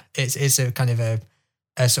Trigger. It's a kind of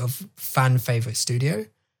a sort of fan favorite studio.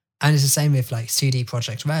 And it's the same with like CD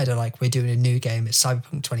Projekt Red, are like, we're doing a new game, it's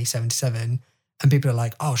Cyberpunk 2077, and people are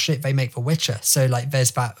like, oh shit, they make The Witcher. So like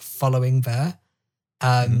there's that following there.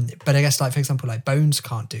 But I guess like, for example, like Bones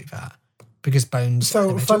can't do that because Bones,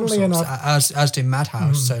 so funnily enough, as do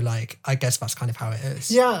Madhouse. So like, I guess that's kind of how it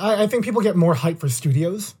is. Yeah, I think people get more hype for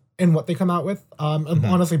studios and what they come out with.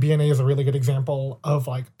 Honestly, BNA is a really good example of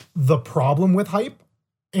like the problem with hype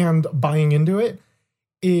and buying into it.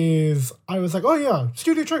 Is I was like, oh yeah,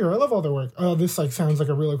 Studio Trigger, I love all their work. This like sounds like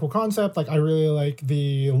a really cool concept. Like I really like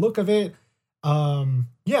the look of it.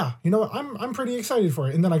 Yeah, you know what? I'm pretty excited for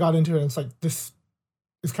it. And then I got into it and it's like, this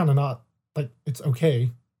is kind of not like, it's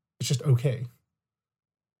okay. It's just okay.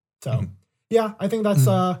 So yeah, I think that's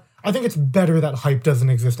I think it's better that hype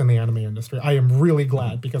doesn't exist in the anime industry. I am really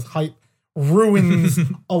glad because hype ruins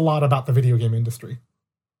a lot about the video game industry.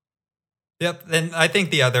 Yep. And I think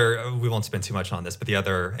the other, we won't spend too much on this, but the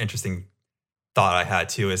other interesting thought I had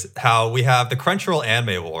too is how we have the Crunchyroll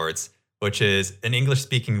Anime Awards, which is an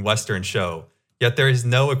English-speaking Western show, yet there is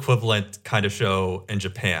no equivalent kind of show in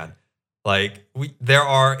Japan. Like there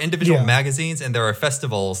are individual magazines and there are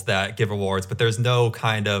festivals that give awards, but there's no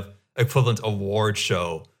kind of equivalent award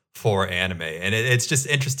show for anime. And it's just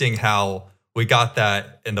interesting how we got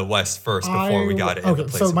that in the West first before we got it in the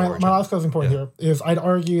place so my of origin. last closing point here is I'd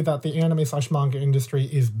argue that the anime/manga industry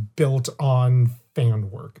is built on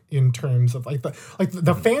fan work in terms of like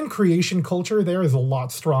the fan creation culture there is a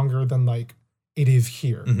lot stronger than like it is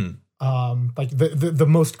here. Like the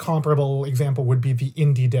most comparable example would be the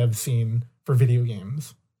indie dev scene for video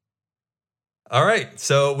games. All right.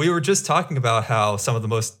 So we were just talking about how some of the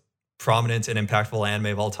most prominent and impactful anime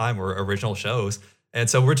of all time were original shows. And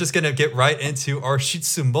so we're just going to get right into our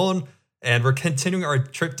Shitsumon, and we're continuing our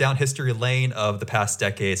trip down history lane of the past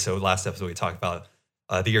decade. So last episode we talked about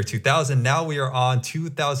the year 2000. Now we are on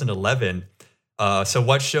 2011. So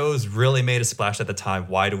what shows really made a splash at the time?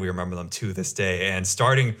 Why do we remember them to this day? And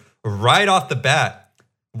starting right off the bat,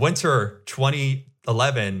 winter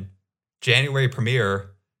 2011, January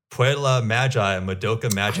premiere, Puella Magi Madoka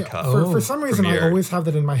Magica. For some reason, I always have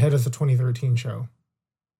that in my head as a 2013 show.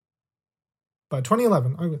 But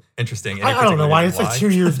 2011. Interesting. Any I don't know particular why. reason It's like 2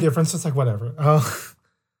 years difference. It's like whatever.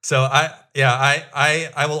 So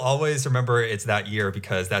I will always remember it's that year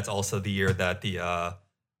because that's also the year that the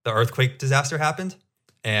earthquake disaster happened.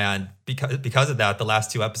 And because of that, the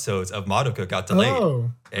last 2 episodes of Madoka got delayed.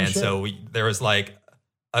 And so there was like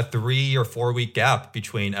a 3 or 4 week gap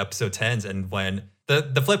between episode 10s and when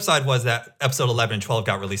the flip side was that episode 11 and 12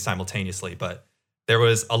 got released simultaneously, but there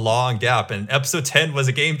was a long gap and episode 10 was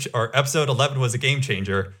episode 11 was a game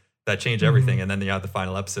changer that changed everything. And then you had the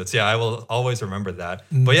final episodes. Yeah, I will always remember that.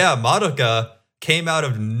 But yeah, Madoka came out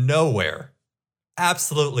of nowhere.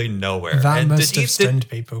 Absolutely nowhere. That must have stunned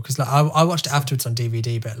people because like, I watched it afterwards on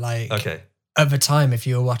DVD, but like at the time, if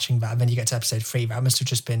you were watching that and then you get to episode 3, that must have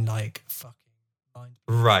just been like fucking mind.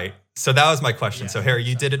 Right. So that was my question. So Harry,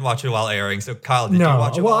 you didn't watch it while airing. So Kyle, did you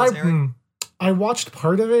watch it while it was airing? I watched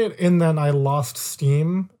part of it and then I lost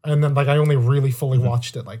steam and then like I only really fully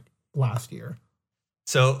watched it like last year.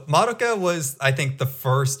 So Madoka was, I think, the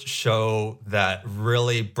first show that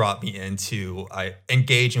really brought me into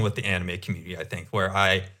engaging with the anime community, I think, where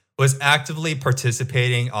I was actively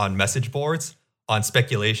participating on message boards on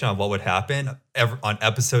speculation on what would happen on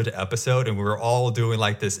episode to episode. And we were all doing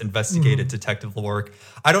like this investigative detective work.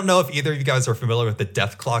 I don't know if either of you guys are familiar with the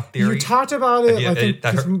death clock theory. You talked about it, I think,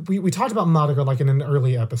 'cause we talked about Madoka like in an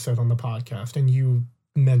early episode on the podcast and you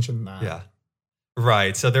mentioned that. Yeah.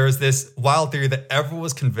 Right. So there was this wild theory that everyone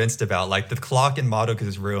was convinced about, like the clock in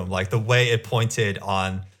Madoka's room, like the way it pointed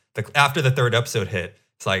on after the 3rd episode hit.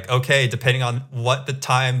 It's like, okay, depending on what the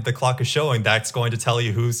time the clock is showing, that's going to tell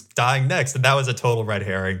you who's dying next. And that was a total red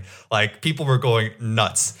herring. Like people were going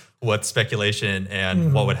nuts with speculation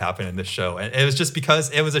and what would happen in this show. And it was just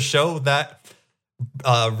because it was a show that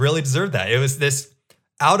really deserved that. It was this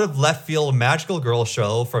out of left field magical girl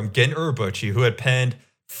show from Gen Urobuchi, who had penned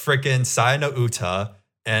freaking Sayano Uta,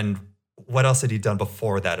 and what else had he done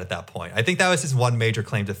before that at that point? I think that was his one major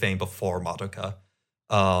claim to fame before Madoka.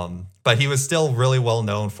 But he was still really well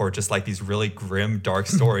known for just like these really grim, dark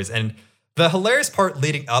stories. And the hilarious part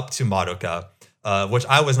leading up to Madoka, which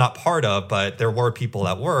I was not part of, but there were people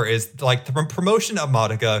that were, is like the promotion of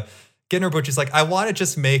Madoka. Gen Urobuchi's like, I want to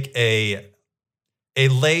just make a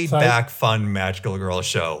laid back, fun magical girl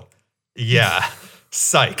show. Yeah,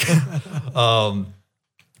 psych.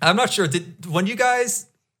 I'm not sure. When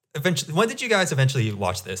did you guys eventually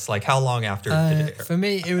watch this? Like, how long after did it air? For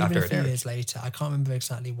me, it would have been a few years later. I can't remember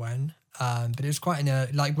exactly when, but it was quite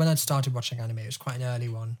like when I'd started watching anime, it was quite an early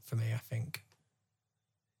one for me, I think.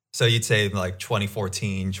 So you'd say like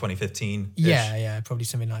 2014, 2015? Yeah, probably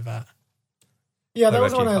something like that. Yeah, that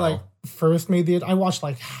was when I like first made I watched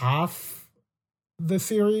like half the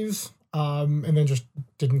series, and then just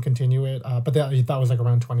didn't continue it. But that was like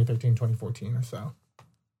around 2013, 2014 or so.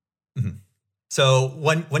 Mm-hmm. So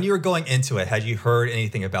when you were going into it, had you heard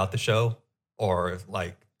anything about the show, or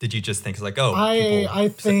like did you just think like, oh, I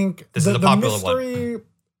think this is a popular mystery one?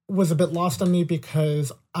 Was a bit lost on me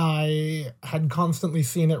because I had constantly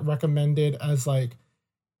seen it recommended as like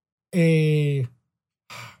a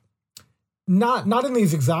not in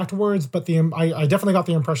these exact words, but I definitely got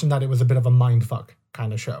the impression that it was a bit of a mindfuck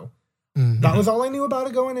kind of show. Mm-hmm. That was all I knew about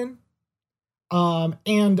it going in.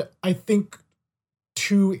 And I think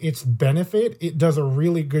to its benefit, it does a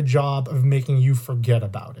really good job of making you forget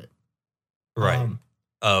about it. Right.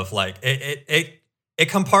 Of like it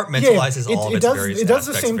compartmentalizes all of its various aspects. It does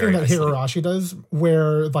the same thing that Higurashi does,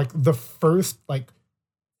 where like the first like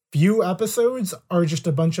few episodes are just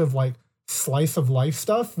a bunch of like slice of life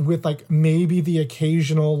stuff with like maybe the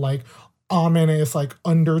occasional like ominous like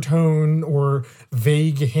undertone or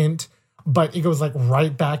vague hint, but it goes like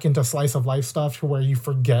right back into slice of life stuff to where you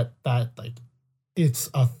forget that like it's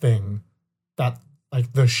a thing that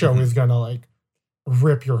like the show is gonna like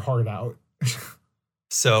rip your heart out.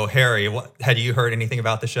 So Harry, had you heard anything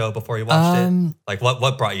about the show before you watched it? Like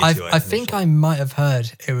what brought you to it? I think I might have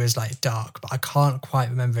heard it was like dark, but I can't quite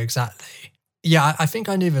remember exactly. Yeah, I think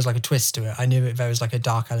I knew there was like a twist to it. I knew there was like a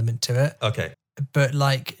dark element to it. Okay. But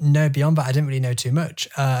like no, beyond that, I didn't really know too much.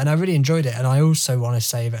 And I really enjoyed it. And I also want to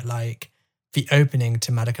say that like the opening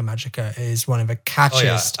to Madoka Magica is one of the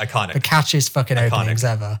catchiest, iconic, the catchiest fucking openings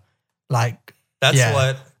ever. Like that's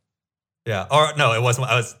what. Yeah, or no, it wasn't.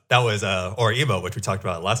 That was Orimo, which we talked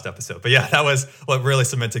about last episode. But yeah, that was what really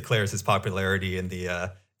cemented Claire's popularity in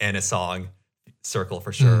the Anna song circle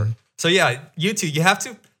for sure. So yeah, you two, you have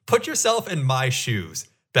to put yourself in my shoes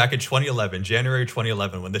back in 2011, January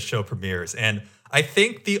 2011, when this show premieres. And I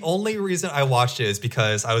think the only reason I watched it is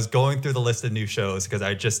because I was going through the list of new shows because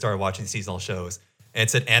I just started watching seasonal shows. And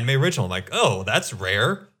it said anime original. I'm like, oh, that's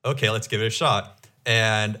rare. Okay, let's give it a shot.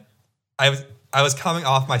 And I was coming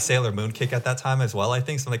off my Sailor Moon kick at that time as well, I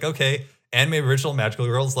think. So I'm like, okay, anime original Magical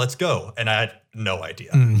Girls, let's go. And I had no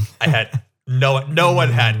idea. I had no one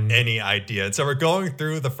had any idea. And so we're going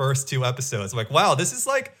through the first 2 episodes. I'm like, wow, this is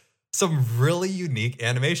like some really unique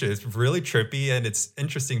animation. It's really trippy and it's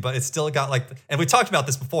interesting, but it's still got like, and we talked about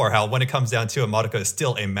this before, how when it comes down to it, Madoka is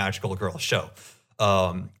still a magical girl show.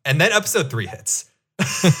 And then episode 3 hits.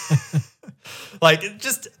 Like,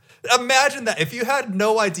 just imagine that if you had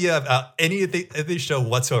no idea about any of the show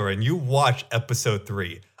whatsoever and you watch episode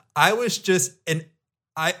 3, I was just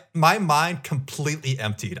my mind completely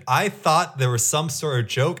emptied. I thought there was some sort of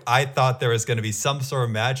joke. I thought there was going to be some sort of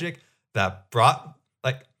magic that brought,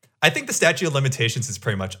 like, I think the statute of limitations is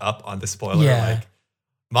pretty much up on the spoiler. Yeah.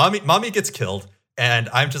 Like, mommy gets killed. And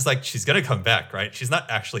I'm just like, she's going to come back, right? She's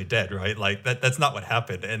not actually dead, right? Like, that's not what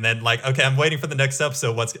happened. And then, like, okay, I'm waiting for the next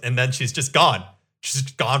episode. And then she's just gone. She's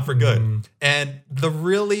just gone for good. And the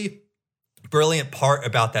really brilliant part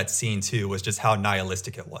about that scene, too, was just how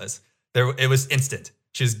nihilistic it was. It was instant.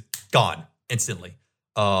 She was gone instantly.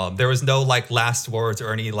 There was no, like, last words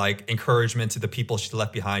or any, like, encouragement to the people she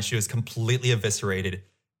left behind. She was completely eviscerated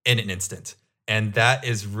in an instant. And that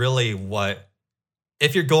is really what...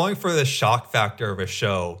 If you're going for the shock factor of a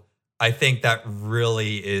show, I think that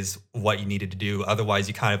really is what you needed to do. Otherwise,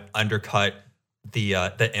 you kind of undercut the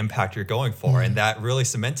impact you're going for. And that really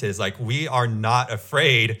cemented is like, we are not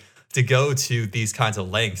afraid to go to these kinds of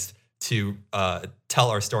lengths to tell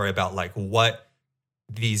our story about like what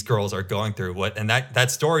these girls are going through. And that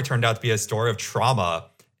story turned out to be a story of trauma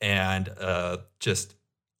and just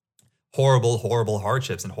horrible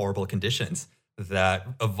hardships and horrible conditions that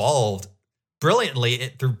evolved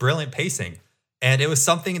brilliantly through brilliant pacing. And it was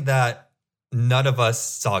something that none of us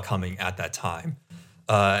saw coming at that time.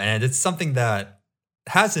 And it's something that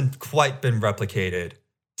hasn't quite been replicated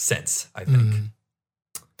since, I think.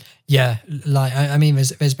 Yeah, like, I mean,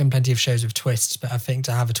 there's been plenty of shows with twists, but I think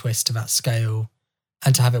to have a twist of that scale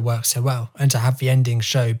and to have it work so well and to have the ending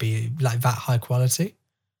show be like that high quality.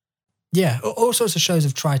 Yeah, all sorts of shows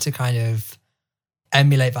have tried to kind of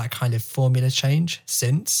emulate that kind of formula change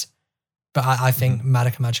since. But I think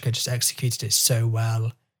Madoka Magica just executed it so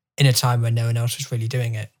well in a time when no one else was really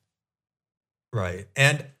doing it. Right.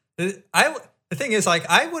 And the thing is, like,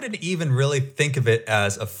 I wouldn't even really think of it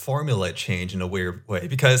as a formula change in a weird way.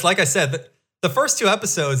 Because, like I said, the first 2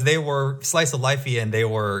 episodes, they were slice of lifey and they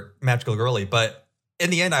were magical girly. But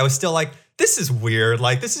in the end, I was still like, this is weird.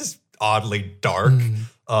 Like, this is oddly dark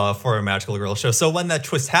for a magical girl show. So when that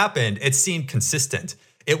twist happened, it seemed consistent.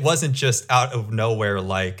 It wasn't just out of nowhere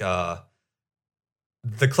like...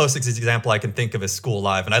 the closest example I can think of is School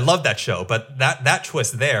Live. And I love that show, but that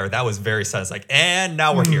twist there, that was very sudden. It's like, and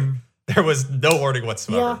now we're here. There was no warning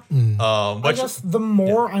whatsoever. Yeah. I guess the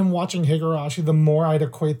more I'm watching Higurashi, the more I'd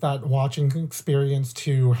equate that watching experience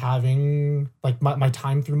to having like my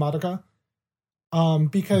time through Madoka.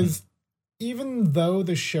 Because even though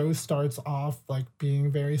the show starts off like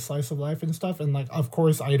being very slice of life and stuff, and like, of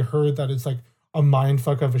course I'd heard that it's like a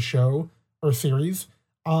mindfuck of a show or series,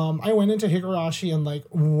 I went into Higurashi and like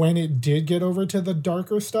when it did get over to the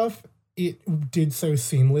darker stuff, it did so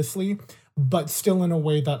seamlessly, but still in a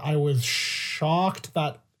way that I was shocked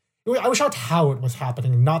that I was shocked how it was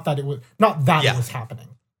happening, not that it was happening.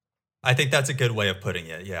 I think that's a good way of putting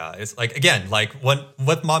it. Yeah, it's like again, like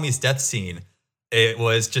with Mommy's death scene, it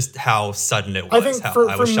was just how sudden it was. I think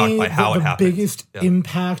I was shocked by how it happened. The biggest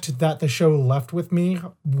impact that the show left with me,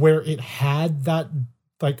 where it had that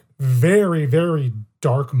like very, very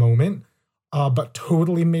dark moment, but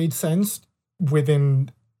totally made sense within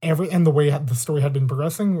and the way the story had been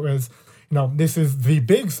progressing was, you know, this is the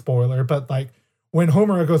big spoiler, but like when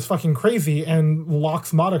Homura goes fucking crazy and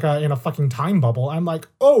locks Madoka in a fucking time bubble, I'm like,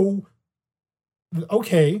 oh,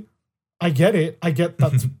 okay, I get it. I get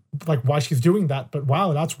that's like why she's doing that, but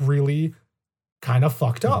wow, that's really kind of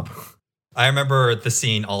fucked up. I remember the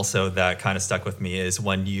scene also that kind of stuck with me is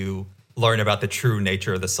when you learn about the true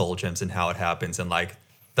nature of the soul gems and how it happens and like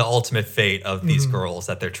the ultimate fate of these girls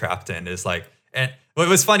that they're trapped in is like, and it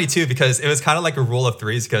was funny too because it was kind of like a rule of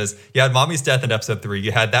threes because you had Mommy's death in episode 3,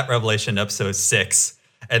 you had that revelation in episode 6,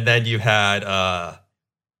 and then you had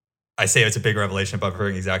I say it's a big revelation but I'm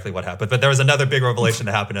hearing exactly what happened, but there was another big revelation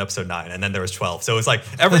that happened in episode 9, and then there was 12. So it was like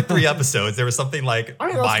every 3 episodes there was something like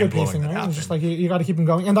mind blowing that happened. Just like you got to keep them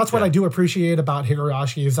going, and that's what I do appreciate about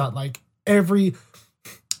Higurashi is that like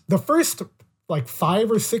the first like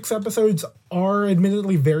 5 or 6 episodes are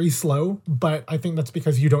admittedly very slow, but I think that's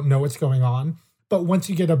because you don't know what's going on. But once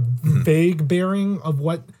you get a vague bearing of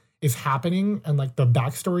what is happening and like the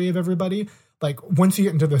backstory of everybody, like once you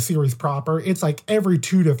get into the series proper, it's like every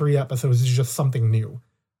 2 to 3 episodes is just something new.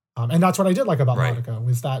 And that's what I did like about Right. Madoka,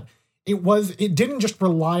 was that it didn't just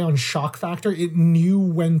rely on shock factor. It knew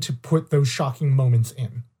when to put those shocking moments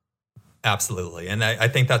in. Absolutely. And I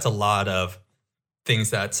think that's a lot of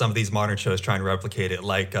things that some of these modern shows try and replicate it,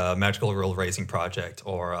 like Magical Rule Raising Project,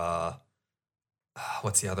 or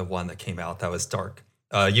what's the other one that came out that was dark?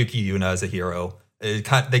 Yuki Yuna as a hero. They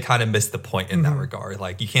kind of missed the point in that regard.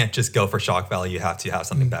 Like, you can't just go for shock value. You have to have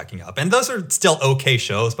something backing up. And those are still okay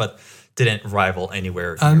shows, but didn't rival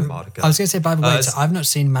anywhere near Madoka. I was going to say, by the way, so I've not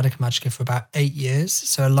seen Madoka Magica for about 8 years,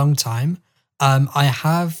 so a long time. I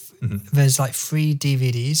have, there's like 3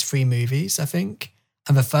 DVDs, 3 movies, I think.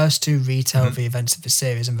 And the first 2 retell the events of the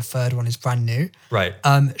series, and the third one is brand new. Right.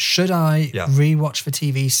 Should I rewatch the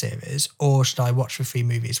TV series, or should I watch the 3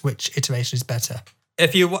 movies? Which iteration is better?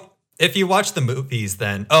 If you watch the movies,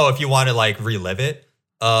 then if you want to like relive it,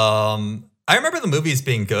 I remember the movies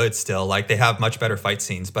being good still. Like, they have much better fight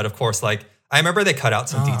scenes, but of course, like, I remember they cut out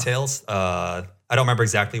some details. I don't remember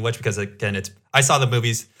exactly which, because again, I saw the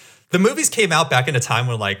movies. The movies came out back in a time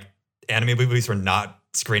when like anime movies were not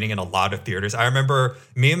screening in a lot of theaters. I remember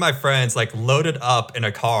me and my friends like loaded up in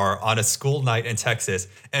a car on a school night in Texas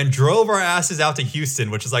and drove our asses out to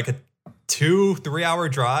Houston, which is like a 2-3 hour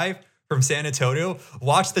drive from San Antonio,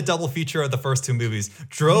 watched the double feature of the first 2 movies,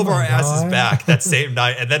 drove our asses back that same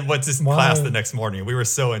night, and then went to class the next morning. We were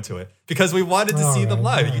so into it because we wanted to see them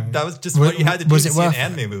live. That was just what you had to do to see an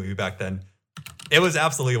anime movie back then. It was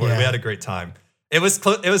absolutely worth it. We had a great time. It was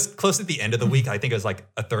close to the end of the week. I think it was like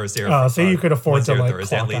a Thursday or so you could afford to like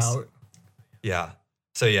Thursday, clock at least. out.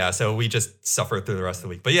 Yeah. So we just suffered through the rest of the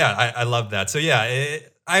week. But yeah, I love that. So yeah,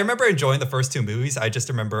 I remember enjoying the first 2 movies. I just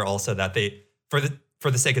remember also that they, for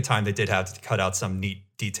the sake of time, they did have to cut out some neat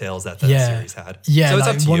details that the series had. Yeah, so it's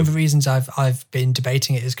like up to one you. of the reasons I've been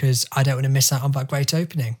debating it is because I don't want to miss out on that great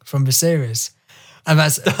opening from the series. And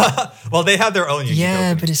that's well, they have their own unique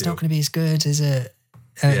openings, but it's too. not going to be as good, is it?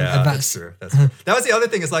 Yeah, that's true. That's true. That was the other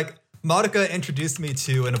thing, is like, Madoka introduced me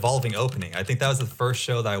to an evolving opening. I think that was the first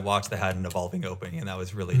show that I watched that had an evolving opening, and that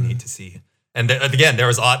was really neat to see. And again, there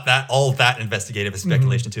was all that investigative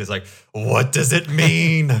speculation too. It's like, what does it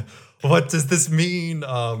mean? What does this mean?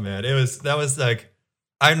 Oh man, that was like,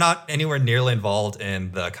 I'm not anywhere nearly involved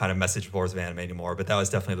in the kind of message boards of anime anymore, but that was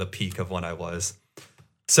definitely the peak of when I was.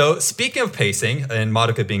 So speaking of pacing and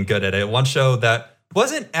Madoka being good at it, one show that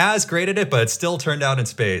wasn't as great at it, but it still turned out in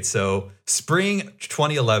spades. So spring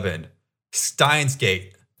 2011, Steins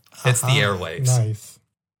Gate hits the airwaves. Nice.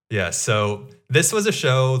 Yeah, so this was a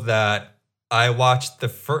show that I watched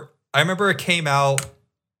I remember it came out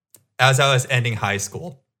as I was ending high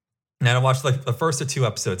school. And I watched like the first 2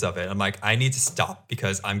 episodes of it. I'm like, I need to stop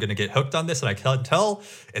because I'm going to get hooked on this. And I can tell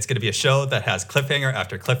it's going to be a show that has cliffhanger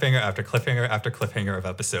after cliffhanger after cliffhanger after cliffhanger of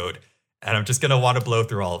episode. And I'm just going to want to blow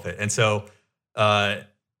through all of it. And so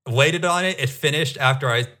waited on it. It finished after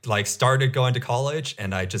I like started going to college,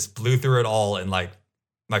 and I just blew through it all in like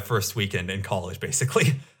my first weekend in college,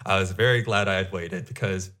 basically. I was very glad I had waited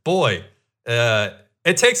because, boy,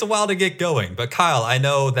 it takes a while to get going. But Kyle, I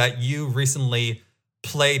know that you recently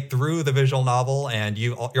played through the visual novel, and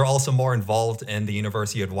you're also more involved in the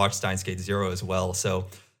universe. You had watched Steins Gate Zero as well. So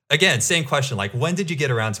again, same question. Like, when did you get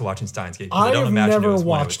around to watching Steins Gate? I have never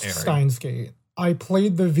watched Steins Gate. I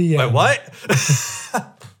played the VM. Wait, what?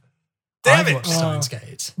 Damn it! Steins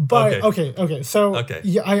Gate. But okay. So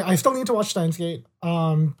yeah, I still need to watch Steins Gate.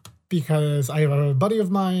 Because I have a buddy of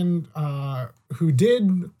mine who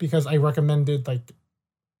did, because I recommended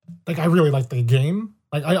like I really like the game.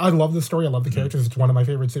 Like I love the story. I love the characters. It's one of my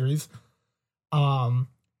favorite series.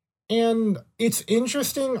 And it's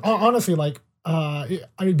interesting. Honestly, like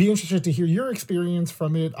I'd be interested to hear your experience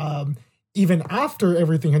from it. Even after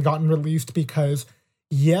everything had gotten released, because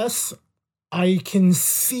yes, I can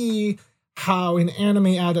see how an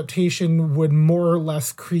anime adaptation would more or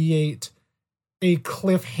less create a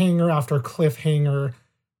cliffhanger after cliffhanger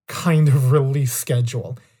kind of release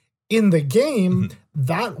schedule. In the game,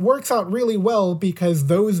 that works out really well because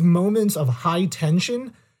those moments of high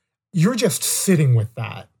tension, you're just sitting with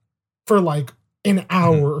that for like an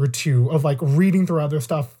hour or 2 of like reading through other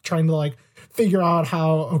stuff, trying to like figure out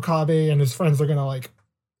how Okabe and his friends are gonna like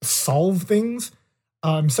solve things.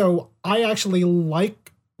 So I actually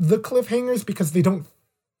like the cliffhangers because they don't,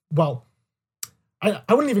 well, I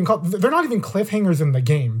wouldn't even call, they're not even cliffhangers in the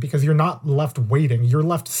game because you're not left waiting, you're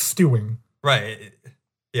left stewing. Right.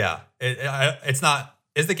 Yeah. It's not,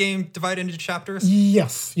 is the game divided into chapters?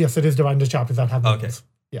 Yes, it is divided into chapters that have names. Okay.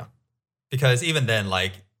 Yeah. Because even then,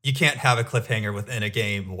 like, you can't have a cliffhanger within a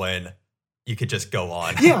game when you could just go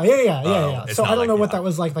on. Yeah. So I don't know what that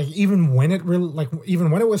was like even when it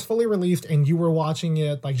was fully released and you were watching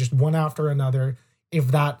it like just one after another, if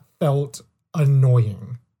that felt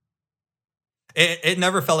annoying. It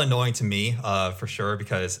never felt annoying to me, for sure,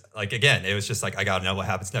 because like again, it was just like I gotta know what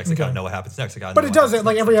happens next. I gotta know what happens next. But it does it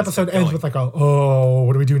like every episode ends with like oh,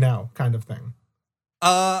 what do we do now kind of thing.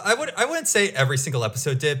 I wouldn't say every single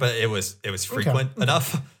episode did, but it was frequent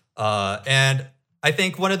enough. And I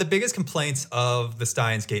think one of the biggest complaints of the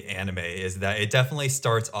Steins Gate anime is that it definitely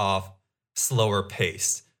starts off slower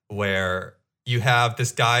paced, where you have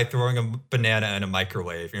this guy throwing a banana in a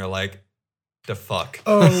microwave, and you're like, the fuck?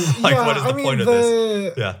 Oh, like, yeah, what is the point of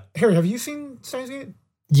this? Yeah. Harry, have you seen Steins Gate?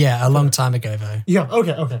 Yeah, a long time ago though. Yeah.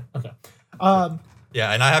 Okay.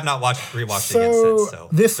 Yeah, and I have not rewatched it again since. So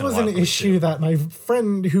this was an issue that my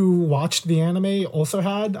friend who watched the anime also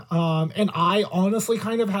had, and I honestly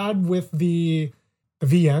kind of had with the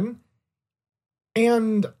VN,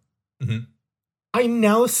 and I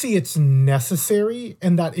now see it's necessary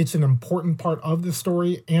and that it's an important part of the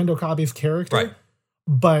story and Okabe's character. Right.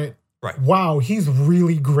 But wow, he's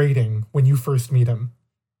really grating when you first meet him.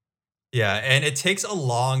 Yeah, and it takes a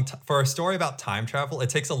long time for a story about time travel. It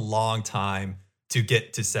takes a long time to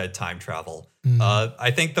get to said time travel.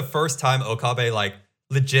 I think the first time Okabe like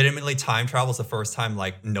legitimately time travels, the first time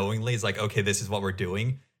like knowingly is like, okay, this is what we're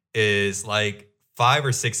doing, is like 5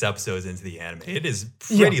 or 6 episodes into the anime. It is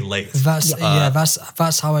pretty late. That's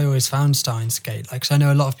how I always found Steins Gate. Like, 'cause I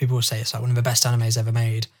know a lot of people say it's like one of the best animes ever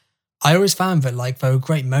made. I always found that like there were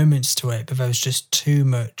great moments to it, but there was just too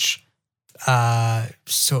much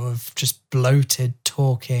sort of just bloated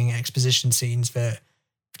talking exposition scenes that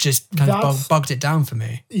just kind of bogged it down for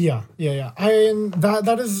me. Yeah. And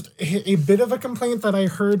that is a bit of a complaint that I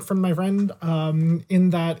heard from my friend, in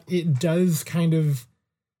that it does kind of.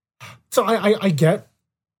 So I get,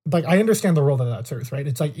 like, I understand the role that serves, right?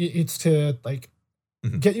 It's like it's to like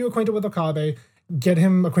get you acquainted with Okabe, get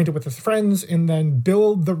him acquainted with his friends, and then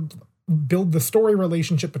build the story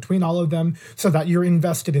relationship between all of them so that you're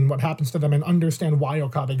invested in what happens to them and understand why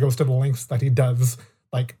Okabe goes to the lengths that he does,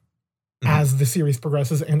 like, as the series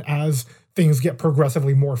progresses and as things get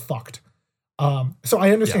progressively more fucked. So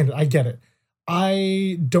I understand it. I get it.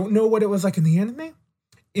 I don't know what it was like in the anime.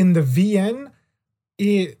 In the VN,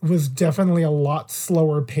 it was definitely a lot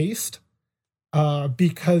slower paced,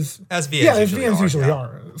 because as VNs usually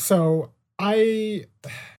are. So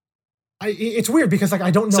it's weird because like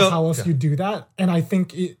I don't know how else you do that, and I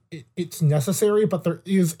think it's necessary, but there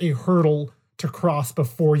is a hurdle to cross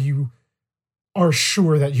before you are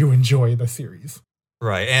sure that you enjoy the series.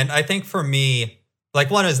 Right, and I think for me, like,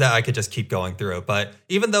 one is that I could just keep going through it, but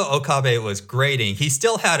even though Okabe was grading, he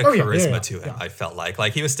still had a charisma to him. I felt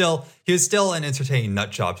like he was still an entertaining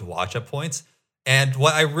nut job to watch at points. And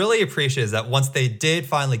what I really appreciate is that once they did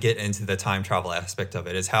finally get into the time travel aspect of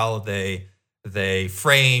it, is how they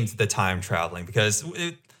framed the time traveling, because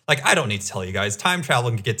like, I don't need to tell you guys, time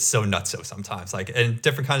traveling can get so nutso sometimes. Like, in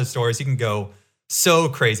different kinds of stories, you can go so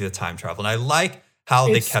crazy with time travel, and I like how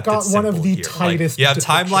they kept it simple. One of the here. tightest. Like, you have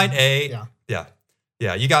timeline A.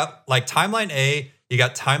 Yeah, you got like timeline A, you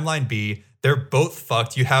got timeline B. They're both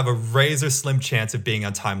fucked. You have a razor slim chance of being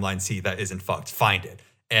on timeline C that isn't fucked. Find it.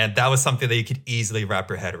 And that was something that you could easily wrap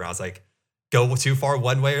your head around. It's like, go too far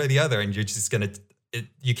one way or the other, and you're just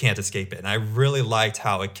you can't escape it. And I really liked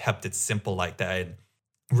how it kept it simple like that, and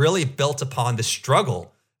really built upon the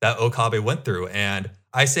struggle that Okabe went through. And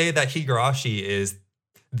I say that Higurashi is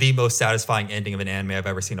the most satisfying ending of an anime I've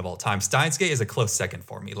ever seen of all time. Steins Gate is a close second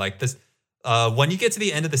for me. Like, this. When you get to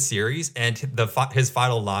the end of the series and his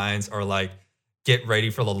final lines are like, get ready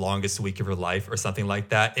for the longest week of your life or something like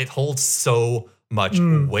that, it holds so much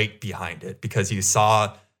weight behind it, because you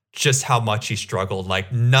saw just how much he struggled.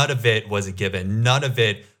 Like, none of it was a given. None of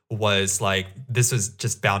it was like, this was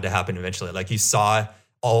just bound to happen eventually. Like, you saw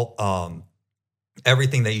all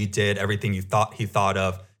everything that you did, everything he thought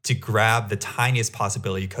of to grab the tiniest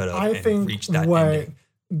possibility you could have and reach that ending.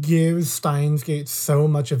 Gives Steins Gate so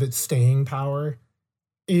much of its staying power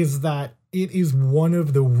is that it is one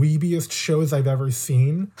of the weebiest shows I've ever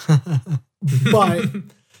seen, but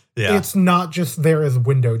it's not just there as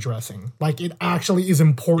window dressing. Like, it actually is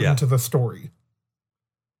important to the story.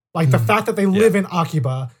 Like, the fact that they live in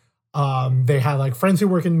Akiba, they have like friends who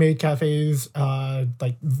work in maid cafes,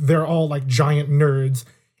 like they're all like giant nerds.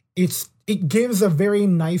 It gives a very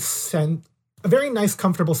nice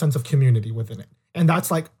comfortable sense of community within it. And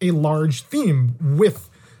that's like a large theme with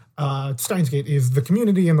Steins Gate, is the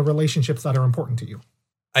community and the relationships that are important to you.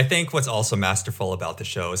 I think what's also masterful about the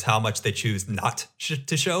show is how much they choose not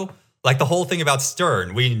to show. Like, the whole thing about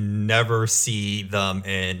Stern, we never see them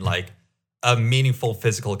in like a meaningful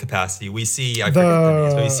physical capacity. We see, I forget the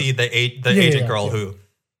names, but we see the agent girl who,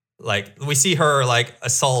 like we see her like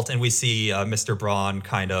assault, and we see Mr. Braun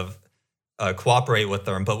kind of cooperate with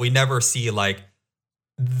them, but we never see like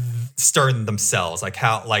Stern themselves, like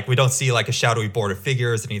how, like we don't see like a shadowy board of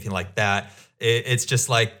figures or anything like that. It's just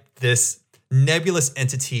like this nebulous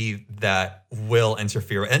entity that will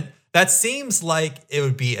interfere, and that seems like it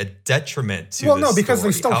would be a detriment to. Well, no, because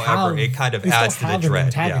story. they still However, have it kind of they still adds to the have an dread.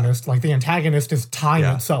 antagonist. Like the antagonist is time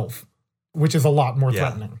Yeah. itself, which is a lot more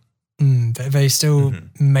Yeah. threatening. They still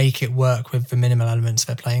make it work with the minimal elements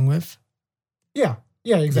they're playing with. Yeah,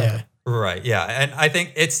 exactly. Right. Yeah. And I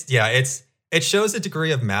think it shows a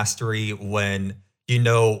degree of mastery when you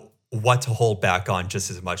know what to hold back on just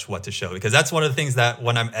as much what to show. Because that's one of the things that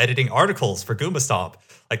when I'm editing articles for Goomba Stomp,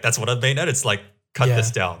 like that's one of the main edits, like cut this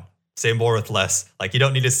down, say more with less. Like you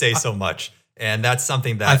don't need to say so much. And that's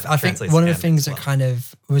something that I think translates one to of the anime things as that well. kind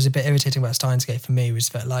of was a bit irritating about Steins Gate for me was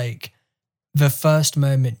that like the first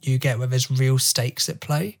moment you get where there's real stakes at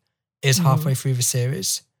play is halfway through the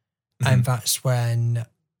series. And that's when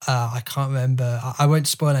I can't remember, I won't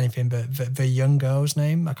spoil anything, but the young girl's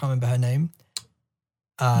name, I can't remember her name.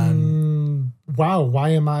 Wow, why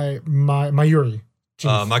am I Mayuri?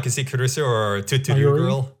 Jeez. Makasi Kurusu or Tuturu Mayuri?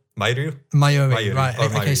 Girl? Mayuru? Mayuri, right. Or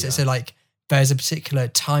Okay, Mayuri, so like there's a particular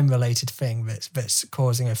time-related thing that's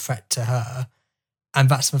causing a threat to her. And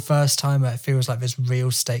that's the first time where it feels like there's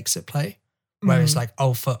real stakes at play. Where it's like,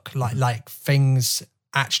 oh fuck, like things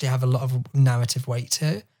actually have a lot of narrative weight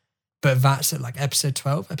here. But that's at like episode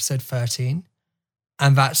 12, episode 13.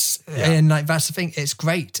 And that's and like that's the thing. It's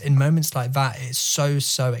great in moments like that. It's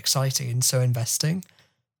so exciting and so investing.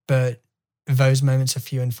 But those moments are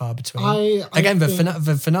few and far between.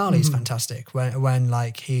 The finale is fantastic when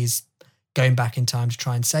like he's going back in time to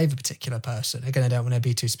try and save a particular person. Again, I don't want to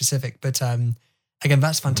be too specific, but again,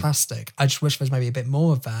 that's fantastic. I just wish there's maybe a bit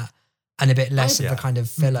more of that and a bit less of the kind of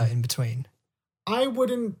filler in between. I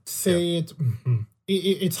wouldn't say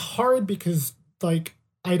it's hard because like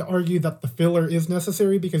I'd argue that the filler is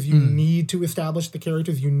necessary because you need to establish the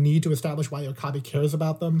characters. You need to establish why Okabe cares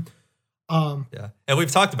about them. And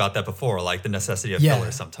we've talked about that before, like the necessity of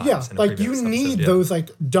filler sometimes. Yeah, in a like previous you need episode, those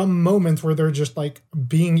like dumb moments where they're just like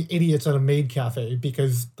being idiots at a maid cafe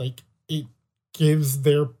because like it gives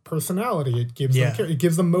their personality. It gives them it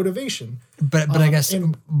gives them motivation. But I guess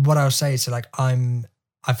what I'll say is like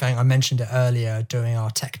I think I mentioned it earlier during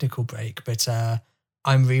our technical break, but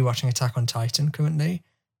I'm rewatching Attack on Titan currently.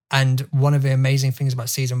 And one of the amazing things about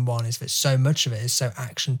season 1 is that so much of it is so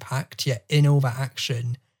action packed, yet in all that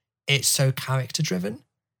action, it's so character driven.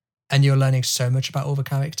 And you're learning so much about all the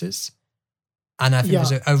characters. And I think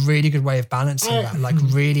there's a really good way of balancing that, like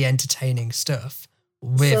really entertaining stuff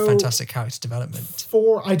with fantastic character development.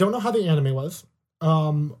 I don't know how the anime was.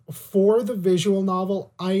 For the visual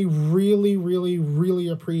novel, I really, really, really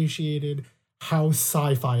appreciated how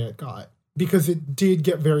sci-fi it got because it did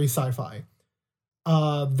get very sci-fi.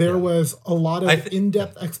 There was a lot of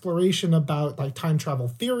in-depth exploration about like time travel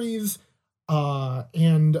theories,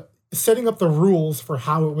 and setting up the rules for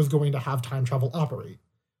how it was going to have time travel operate.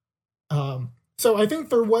 So I think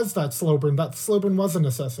there was that slow burn. That slow burn was a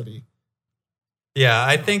necessity. Yeah,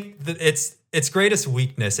 I think that its greatest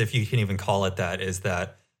weakness, if you can even call it that, is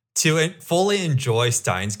that to fully enjoy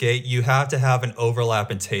Steins Gate, you have to have an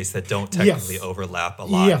overlap in taste that don't technically overlap a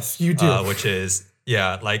lot. Yes, you do. Which is,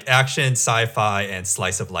 like action, sci-fi, and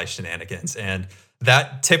slice of life shenanigans. And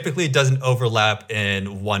that typically doesn't overlap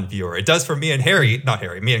in one viewer. It does for me and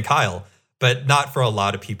me and Kyle, but not for a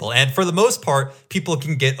lot of people. And for the most part, people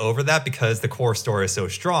can get over that because the core story is so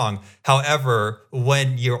strong. However,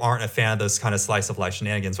 when you aren't a fan of those kind of slice of life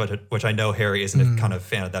shenanigans, which I know Harry isn't a kind of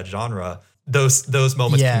fan of that genre, those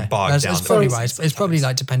moments can bog down. That's probably right. It's probably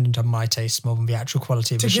like dependent on my taste more than the actual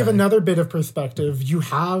quality of the show. To give another bit of perspective, you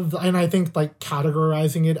have, and I think like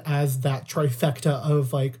categorizing it as that trifecta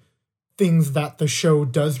of like things that the show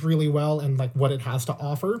does really well and like what it has to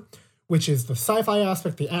offer, which is the sci-fi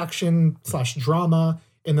aspect, the action / drama,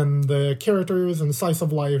 and then the characters and slice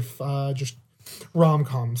of life, just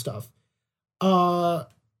rom-com stuff.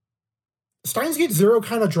 Steins Gate Zero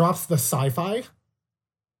kind of drops the sci-fi.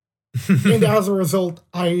 And as a result,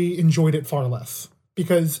 I enjoyed it far less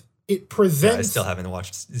because it presents I still haven't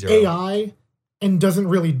watched Zero. AI and doesn't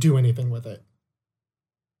really do anything with it.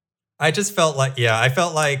 I just felt like, I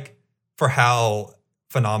felt like for how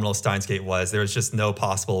phenomenal Steins Gate was, there was just no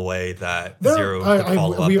possible way that Zero could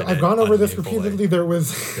follow up. I've gone over this repeatedly. There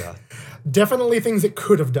was definitely things it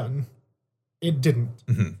could have done. It didn't.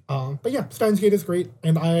 But yeah, Steins Gate is great,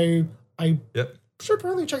 and I should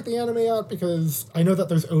probably check the anime out because I know that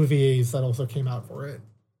there's OVAs that also came out for it.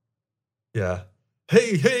 Yeah.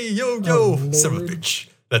 Hey, yo, son of a bitch.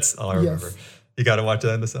 That's all I remember. You got to watch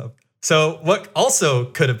that in the sub. So what also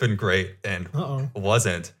could have been great and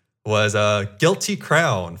wasn't was Guilty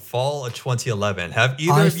Crown, fall of 2011. Have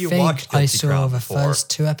either of you watched Guilty Crown before? I saw the first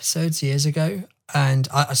 2 episodes years ago, and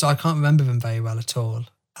I can't remember them very well at all.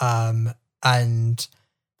 And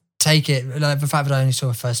take it, like, the fact that I only saw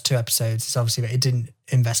the first 2 episodes is obviously that it didn't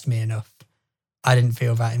invest me enough. I didn't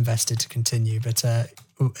feel that invested to continue, but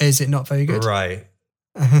is it not very good? Right.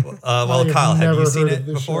 Well, Kyle, have you seen it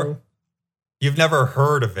before? Show. You've never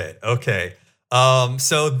heard of it. Okay.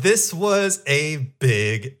 So this was a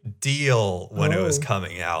big deal when it was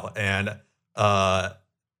coming out. And I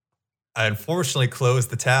unfortunately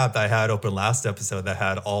closed the tab that I had open last episode that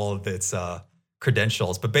had all of its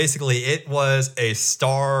credentials. But basically, it was a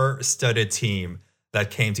star-studded team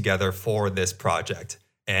that came together for this project.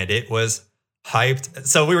 And it was hyped.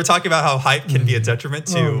 So we were talking about how hype can be a detriment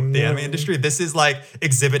to the anime industry. This is like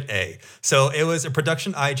Exhibit A. So it was a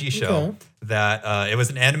production IG show that it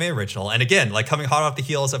was an anime original. And again, like coming hot off the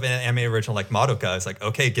heels of an anime original like Madoka, it's like,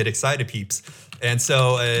 okay, get excited, peeps. And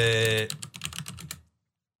so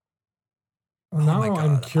now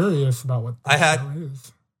I'm curious about what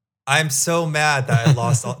is. I'm so mad that I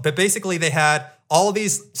lost all, but basically they had all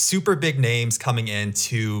these super big names coming in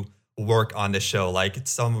to work on the show. Like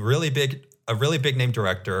a really big name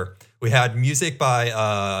director. We had music by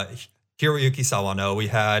Hiroyuki Sawano. We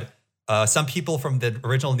had some people from the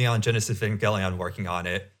original Neon Genesis Evangelion working on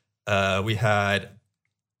it. We had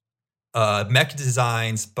mech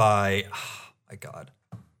designs by, oh my God,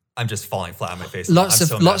 I'm just falling flat on my face. Lots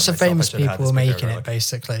of famous people were making it,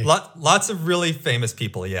 basically. Lots of really famous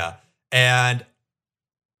people, yeah. And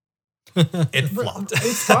it flopped.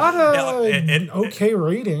 It's got an okay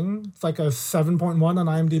rating. It's like a 7.1 on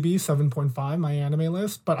IMDb, 7.5 my anime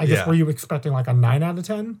list. But I guess were you expecting like a 9 out of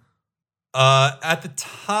 10? At the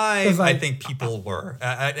time, I think people were.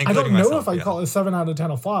 I don't know if I call it a 7 out of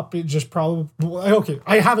 10 a flop. It just probably okay.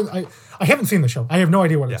 I haven't seen the show. I have no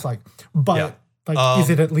idea what it's like. But is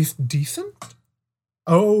it at least decent?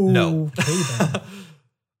 Oh no. Okay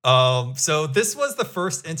then. So this was the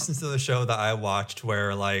first instance of the show that I watched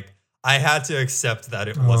where like I had to accept that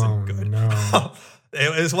it wasn't good. No.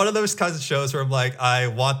 It was one of those kinds of shows where I'm like, I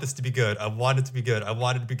want this to be good. I want it to be good. I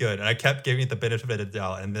want it to be good. And I kept giving it the benefit of the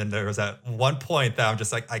doubt. And then there was at one point that I'm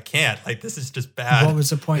just like, I can't. Like, this is just bad. What was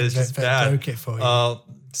the point that broke it for you?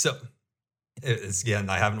 So, again,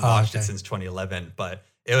 I haven't watched it since 2011. But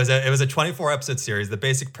it was a 24 episode series. The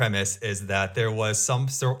basic premise is that there was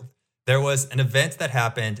an event that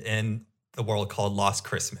happened in the world called Lost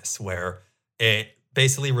Christmas, where it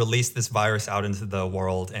basically released this virus out into the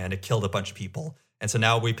world and it killed a bunch of people. And so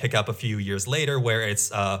now we pick up a few years later where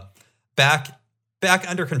it's back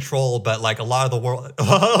under control, but like a lot of the world, a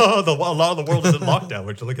lot of the world is in lockdown.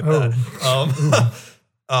 Which look at that.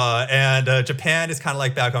 And Japan is kind of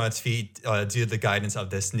like back on its feet due to the guidance of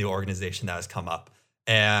this new organization that has come up.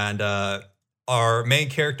 And our main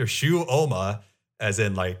character Shu Oma, as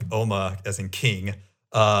in like Oma, as in king,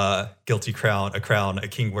 guilty crown, a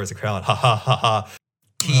king wears a crown. Ha ha ha ha.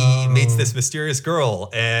 He meets this mysterious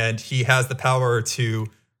girl, and he has the power to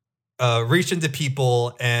reach into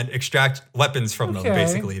people and extract weapons from them,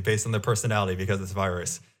 basically, based on their personality because of this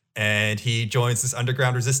virus. And he joins this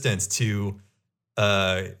underground resistance to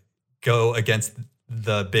go against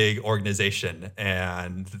the big organization,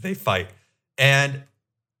 and they fight. And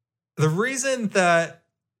the reason that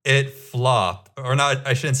it flopped, or not,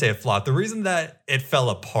 I shouldn't say it flopped, the reason that it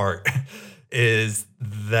fell apart is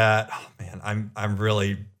that, oh man, I'm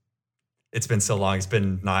really, it's been so long. It's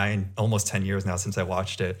been almost 10 years now since I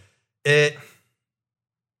watched it. It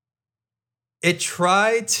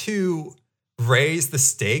tried to raise the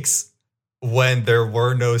stakes when there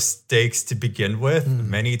were no stakes to begin with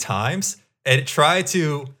many times. And it tried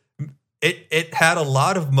to, it had a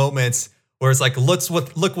lot of moments where it's like,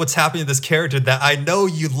 look what's happening to this character that I know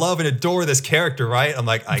you love and adore this character, right? I'm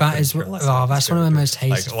like, that's one of the most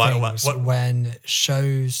hated things when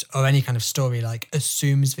shows or any kind of story like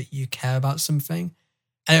assumes that you care about something,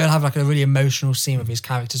 and it will have like a really emotional scene where these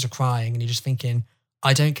characters are crying, and you're just thinking,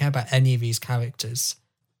 I don't care about any of these characters.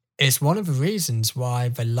 It's one of the reasons why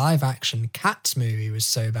the live action Cats movie was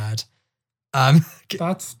so bad.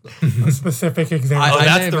 That's a specific example.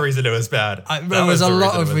 That's the reason it was bad. There was a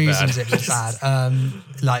lot of reasons it was bad.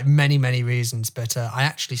 Like many, many reasons. But I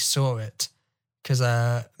actually saw it because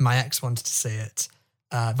my ex wanted to see it.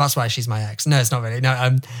 That's why she's my ex. No, it's not really.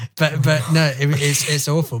 No, but no, it's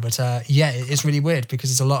awful. But yeah, it's really weird because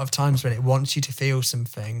there's a lot of times when it wants you to feel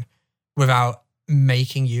something without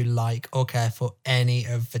making you like or care for any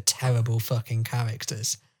of the terrible fucking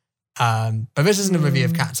characters. But this isn't a review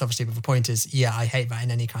of Cats, obviously, but the point is, yeah, I hate that in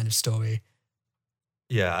any kind of story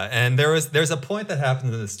Yeah, and there's a point that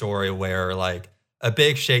happens in the story where like a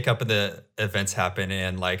big shakeup in the events happen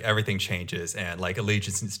and like everything changes and like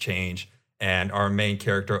allegiances change and our main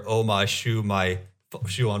character, oh my shoe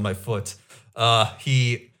on my foot,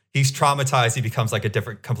 he's traumatized. He becomes like a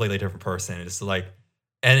completely different person. It's like,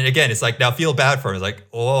 and again, it's like now feel bad for him. It's like,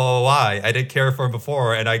 oh, why? I didn't care for him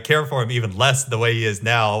before, and I care for him even less the way he is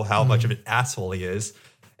now. How much of an asshole he is,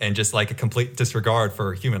 and just like a complete disregard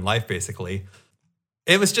for human life, basically.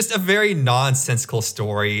 It was just a very nonsensical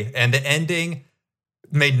story, and the ending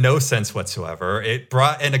made no sense whatsoever. It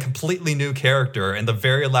brought in a completely new character in the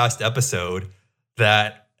very last episode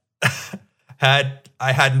that I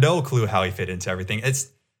had no clue how he fit into everything.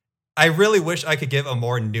 I really wish I could give a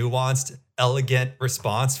more nuanced, elegant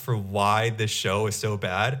response for why this show is so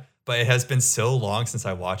bad, but it has been so long since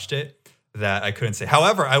I watched it that I couldn't say.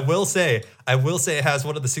 However, I will say it has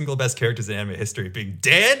one of the single best characters in anime history, being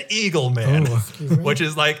Dan Eagleman, which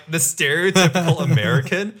is like the stereotypical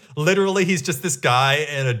American. Literally, he's just this guy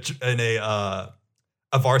in a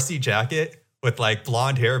varsity jacket with like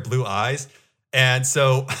blonde hair, blue eyes, and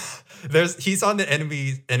so he's on the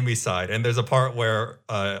enemy side, and there's a part where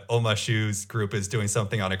Omashu's group is doing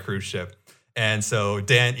something on a cruise ship. And so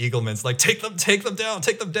Dan Eagleman's like, take them down.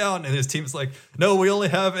 And his team's like, no, we only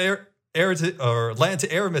have land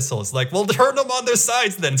to air missiles. Like, well, turn them on their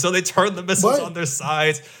sides then. So they turn the missiles on their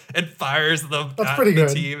sides and fires them at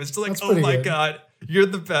the team. It's just like, oh my God, you're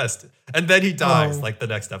the best. And then he dies like the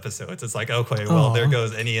next episode. It's like, okay, well, there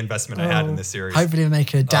goes any investment I had in this series. Hopefully we'll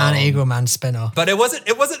make a Dan Eagleman spin-off. But it wasn't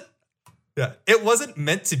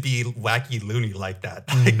meant to be wacky loony like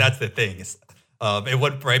that. Like that's the thing. It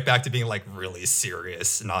went right back to being like really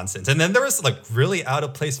serious nonsense. And then there was like really out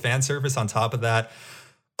of place fan service on top of that.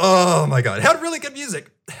 Oh my God. It had really good music.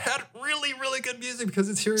 Really good music because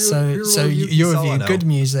it's Hiro. So your review, good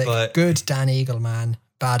music, good Dan Eagleman,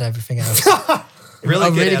 bad everything else. really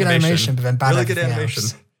good animation, but then bad really everything good animation.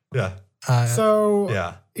 Else.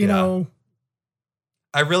 Yeah. You know,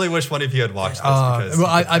 I really wish one of you had watched this. Because well,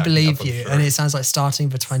 I believe you. Sure. And it sounds like starting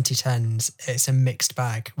the 2010s, it's a mixed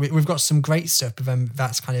bag. We've got some great stuff, but then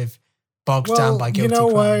that's kind of bogged down by Guilty Crown. You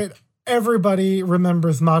know what? Everybody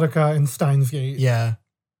remembers Madoka and Steins Gate. Yeah.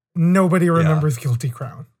 Nobody remembers Guilty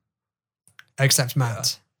Crown. Except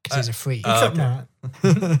Matt, because he's a freak. Except Matt.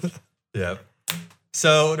 Yeah.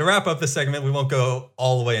 So to wrap up this segment, we won't go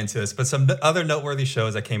all the way into this, but some other noteworthy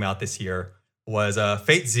shows that came out this year was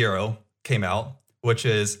Fate Zero came out, which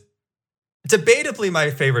is debatably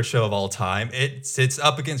my favorite show of all time. It's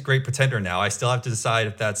up against Great Pretender now. I still have to decide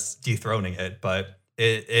if that's dethroning it, but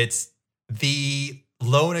it's the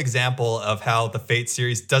lone example of how the Fate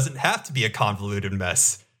series doesn't have to be a convoluted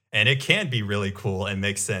mess. And it can be really cool and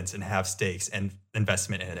make sense and have stakes and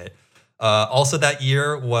investment in it. Also that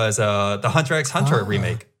year was the Hunter x Hunter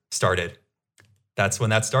remake started. That's when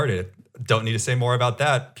that started. Don't need to say more about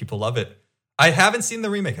that. People love it. I haven't seen the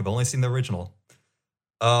remake. I've only seen the original.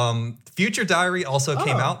 Future Diary also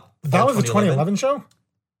came out. That was a 2011 show?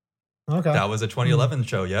 Okay. That was a 2011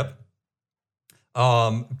 show, yep.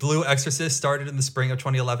 Blue Exorcist started in the spring of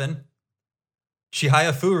 2011.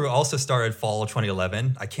 Chihaya Furu also started fall of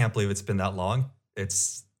 2011. I can't believe it's been that long.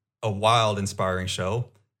 It's a wild, inspiring show.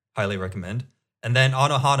 Highly recommend. And then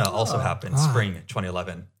Anohana also happened spring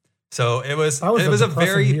 2011. So it was a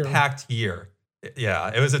very packed year.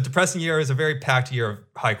 Yeah, it was a depressing year. It was a very packed year of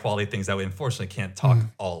high quality things that we unfortunately can't talk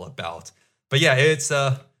all about. But yeah, it's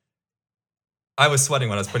I was sweating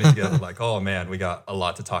when I was putting it together like, oh man, we got a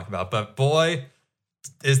lot to talk about. But boy,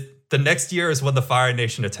 is the next year is when the Fire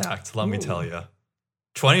Nation attacked, let me tell you.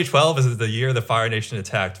 2012 is the year the Fire Nation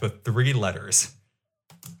attacked with 3 letters.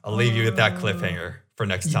 I'll leave you with that cliffhanger for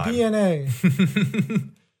next time. DNA.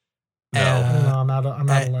 No, I'm out of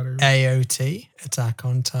letters. AOT, Attack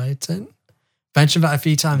on Titan. Mentioned that a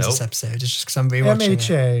few times this episode, just because I'm rewatching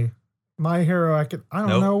MHA, it. My Hero. I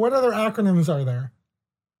don't know. What other acronyms are there?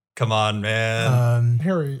 Come on, man.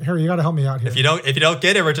 Harry, you got to help me out here. If you don't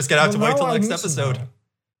get it, we're just gonna have to wait till the next episode.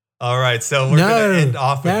 All right, so we're gonna end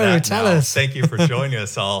off with that. Tell us. Thank you for joining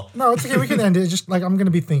us all. No, it's okay. We can end it. Just like I'm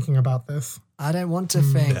gonna be thinking about this. I don't want to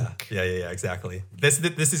think. Yeah, exactly. This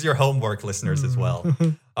is your homework, listeners, as well.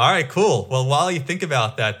 All right, cool. Well, while you think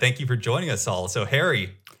about that, thank you for joining us all. So,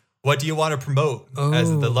 Harry, what do you want to promote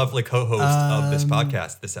as the lovely co-host of this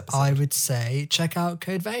podcast, this episode? I would say check out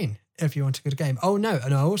Code Vein if you want a good game. Oh, no.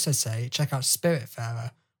 And I also say check out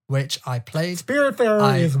Spiritfarer, which I played.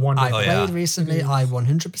 Spiritfarer is wonderful. I played recently. I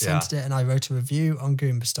 100%ed it and I wrote a review on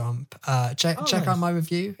Goomba Stomp. Check out my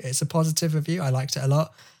review. It's a positive review. I liked it a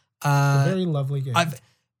lot. A very lovely game.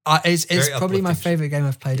 It's Very probably my uplifting. favorite game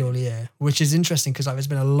I've played all year, which is interesting because like, there's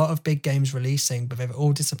been a lot of big games releasing, but they've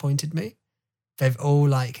all disappointed me. They've all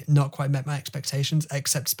like not quite met my expectations,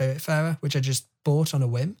 except Spiritfarer, which I just bought on a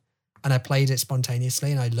whim, and I played it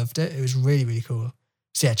spontaneously and I loved it. It was really, really cool.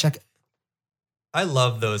 So yeah, check it. I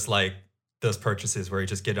love those purchases where you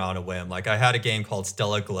just get it on a whim. Like I had a game called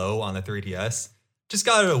Stella Glow on the 3DS. Just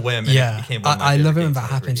got it a whim. And Yeah, it became one of my I love favorite it when games that on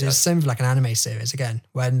the happens. 3DS. It's the same with like an anime series again,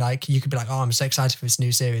 when like you could be like, oh, I'm so excited for this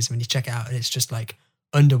new series, and when you check it out and it's just like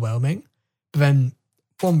underwhelming. But then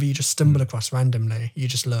one that you just stumble across randomly, you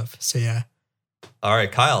just love. So yeah. All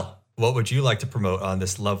right, Kyle, what would you like to promote on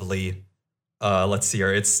this lovely? Let's see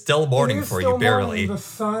here. It's still morning It is for still you, barely. morning. The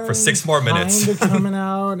sun's for 6 more minutes. kinda coming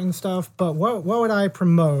out and stuff. But what would I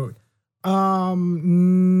promote?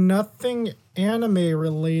 Nothing anime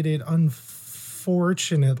related,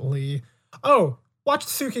 unfortunately. Oh, watch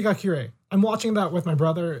Tsuki ga Kirei. I'm watching that with my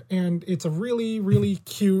brother, and it's a really, really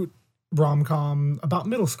cute rom-com about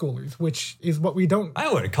middle schoolers, which is what we don't.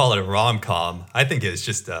 I wouldn't call it a rom-com. I think it's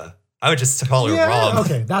just I would just call it rom.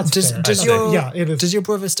 Okay, that's fair. It is. Does your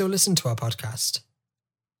brother still listen to our podcast?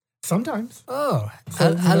 Sometimes. Oh,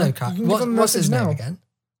 So, hello, you Kyle. can give him a What's his message name now. again?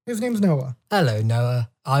 His name's Noah. Hello, Noah.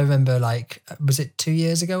 I remember, like, was it 2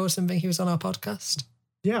 years ago or something? He was on our podcast.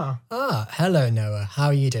 Yeah. Ah, hello, Noah. How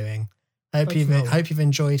are you doing? Hope Thanks, Noah. you've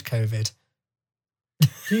enjoyed COVID.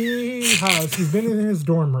 He has. He's been in his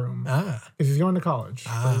dorm room Ah, because he's going to college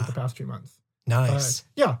Ah. for the past 2 months. nice.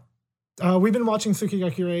 Yeah. We've been watching Tsuki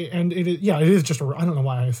ga Kirei, and it is just I don't know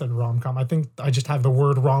why I said rom-com. I think I just have the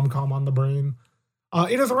word rom-com on the brain.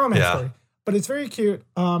 It is a romance story, but it's very cute,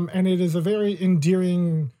 and it is a very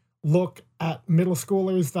endearing look at middle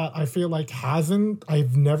schoolers that I feel like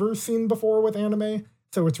I've never seen before with anime.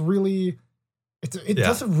 So it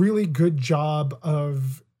does a really good job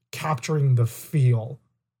of capturing the feel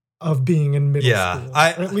of being in middle school. Or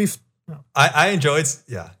at least I enjoyed.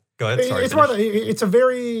 Yeah, go ahead. Sorry, it's a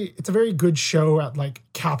very good show at like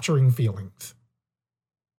capturing feelings.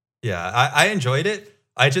 Yeah, I enjoyed it.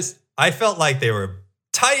 I felt like they were a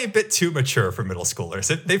tiny bit too mature for middle schoolers.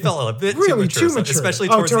 They felt a bit Really too mature, especially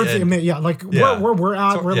towards the end. Yeah, like where we're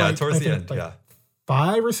at, we're like towards I the think, end. like Yeah,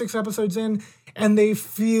 5 or 6 episodes in, and they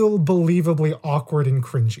feel believably awkward and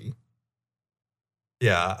cringy.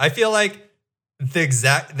 yeah. I feel like they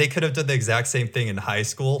could have done the exact same thing in high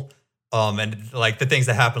school. And like the things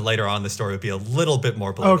that happen later on in the story would be a little bit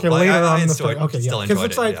more believable. Okay, later on in the story. Okay, still yeah, because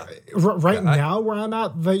enjoyed it's it. like right now where I'm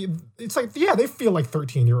at, they feel like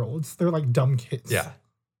 13-year-olds. They're like dumb kids. Yeah.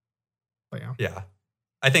 But yeah. Yeah.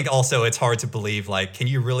 I think also it's hard to believe, like, can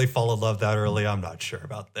you really fall in love that early? I'm not sure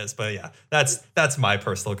about this, but yeah, that's my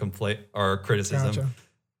personal complaint or criticism.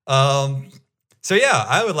 Gotcha. So yeah,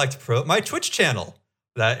 I would like to promote my Twitch channel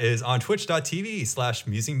that is on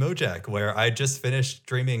twitch.tv/musingmojak, where I just finished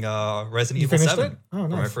streaming Resident Evil 7 Oh, for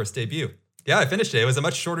my nice. first debut. Yeah, I finished it. It was a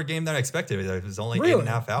much shorter game than I expected. It was only Really?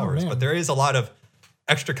 8.5 Oh, hours, man. but there is a lot of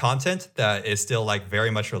extra content that is still like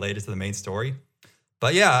very much related to the main story.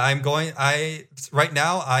 But yeah, right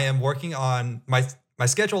now I am working on my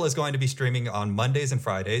schedule is going to be streaming on Mondays and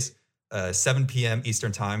Fridays, 7 p.m.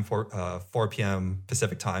 Eastern time, 4 p.m.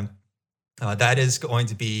 Pacific time. That is going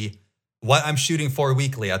to be what I'm shooting for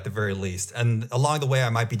weekly at the very least. And along the way, I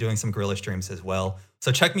might be doing some guerrilla streams as well.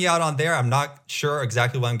 So check me out on there. I'm not sure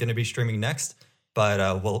exactly what I'm going to be streaming next, but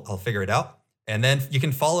I'll figure it out. And then you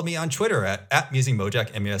can follow me on Twitter at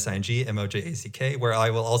musingmojak, MUSINGMOJACK, where I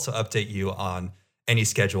will also update you on any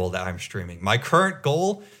schedule that I'm streaming. My current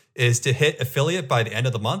goal is to hit affiliate by the end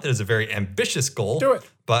of the month. It is a very ambitious goal. Do it.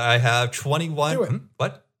 But I have 21. Do it.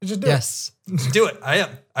 What? Just do Yes. Do it.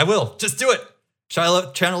 I will. Just do it.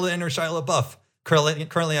 Channel the inner Shia LaBeouf.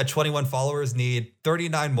 Currently at 21 followers, need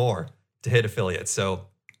 39 more to hit affiliate. So,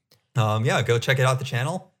 yeah, go check it out the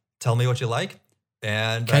channel. Tell me what you like.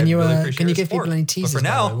 And Can you really appreciate can you your give support. people any But teasers? for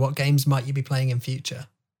now, by the way? What games might you be playing in future?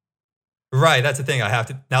 right, that's the thing. I have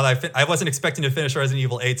to now that I wasn't expecting to finish Resident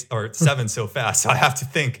Evil 8 or 7 so fast, so I have to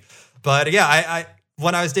think. But yeah, I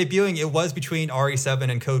when I was debuting, it was between RE7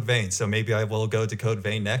 and Code Vein, so maybe I will go to Code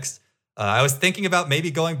Vein next. I was thinking about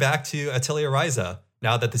maybe going back to Atelier Ryza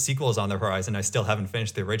now that the sequel is on the horizon. I still haven't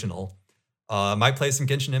finished the original. Might play some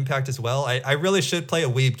Genshin Impact as well. I really should play a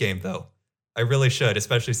Weeb game though. I really should,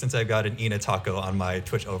 especially since I've got an Ina Taco on my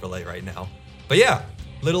Twitch overlay right now. But yeah,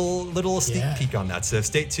 little sneak peek on that. So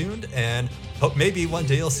stay tuned and hope maybe one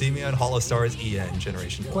day you'll see me on Hollow Stars EN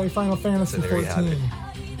Generation 1. Play Final Fantasy So there you have 14.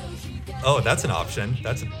 Oh, that's an option.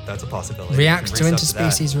 That's a possibility. React You to can resub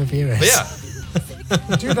that. interspecies reviewers. But yeah.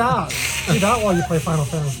 Do that. Do that while you play Final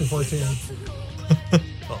Fantasy 14.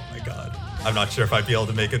 Oh my god. I'm not sure if I'd be able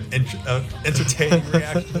to make an entertaining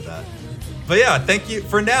reaction to that. But yeah, thank you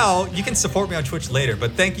for now. You can support me on Twitch later,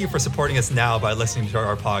 but thank you for supporting us now by listening to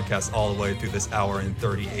our podcast all the way through this hour and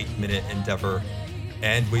 38-minute endeavor.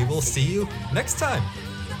 And we will see you next time.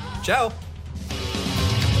 Ciao.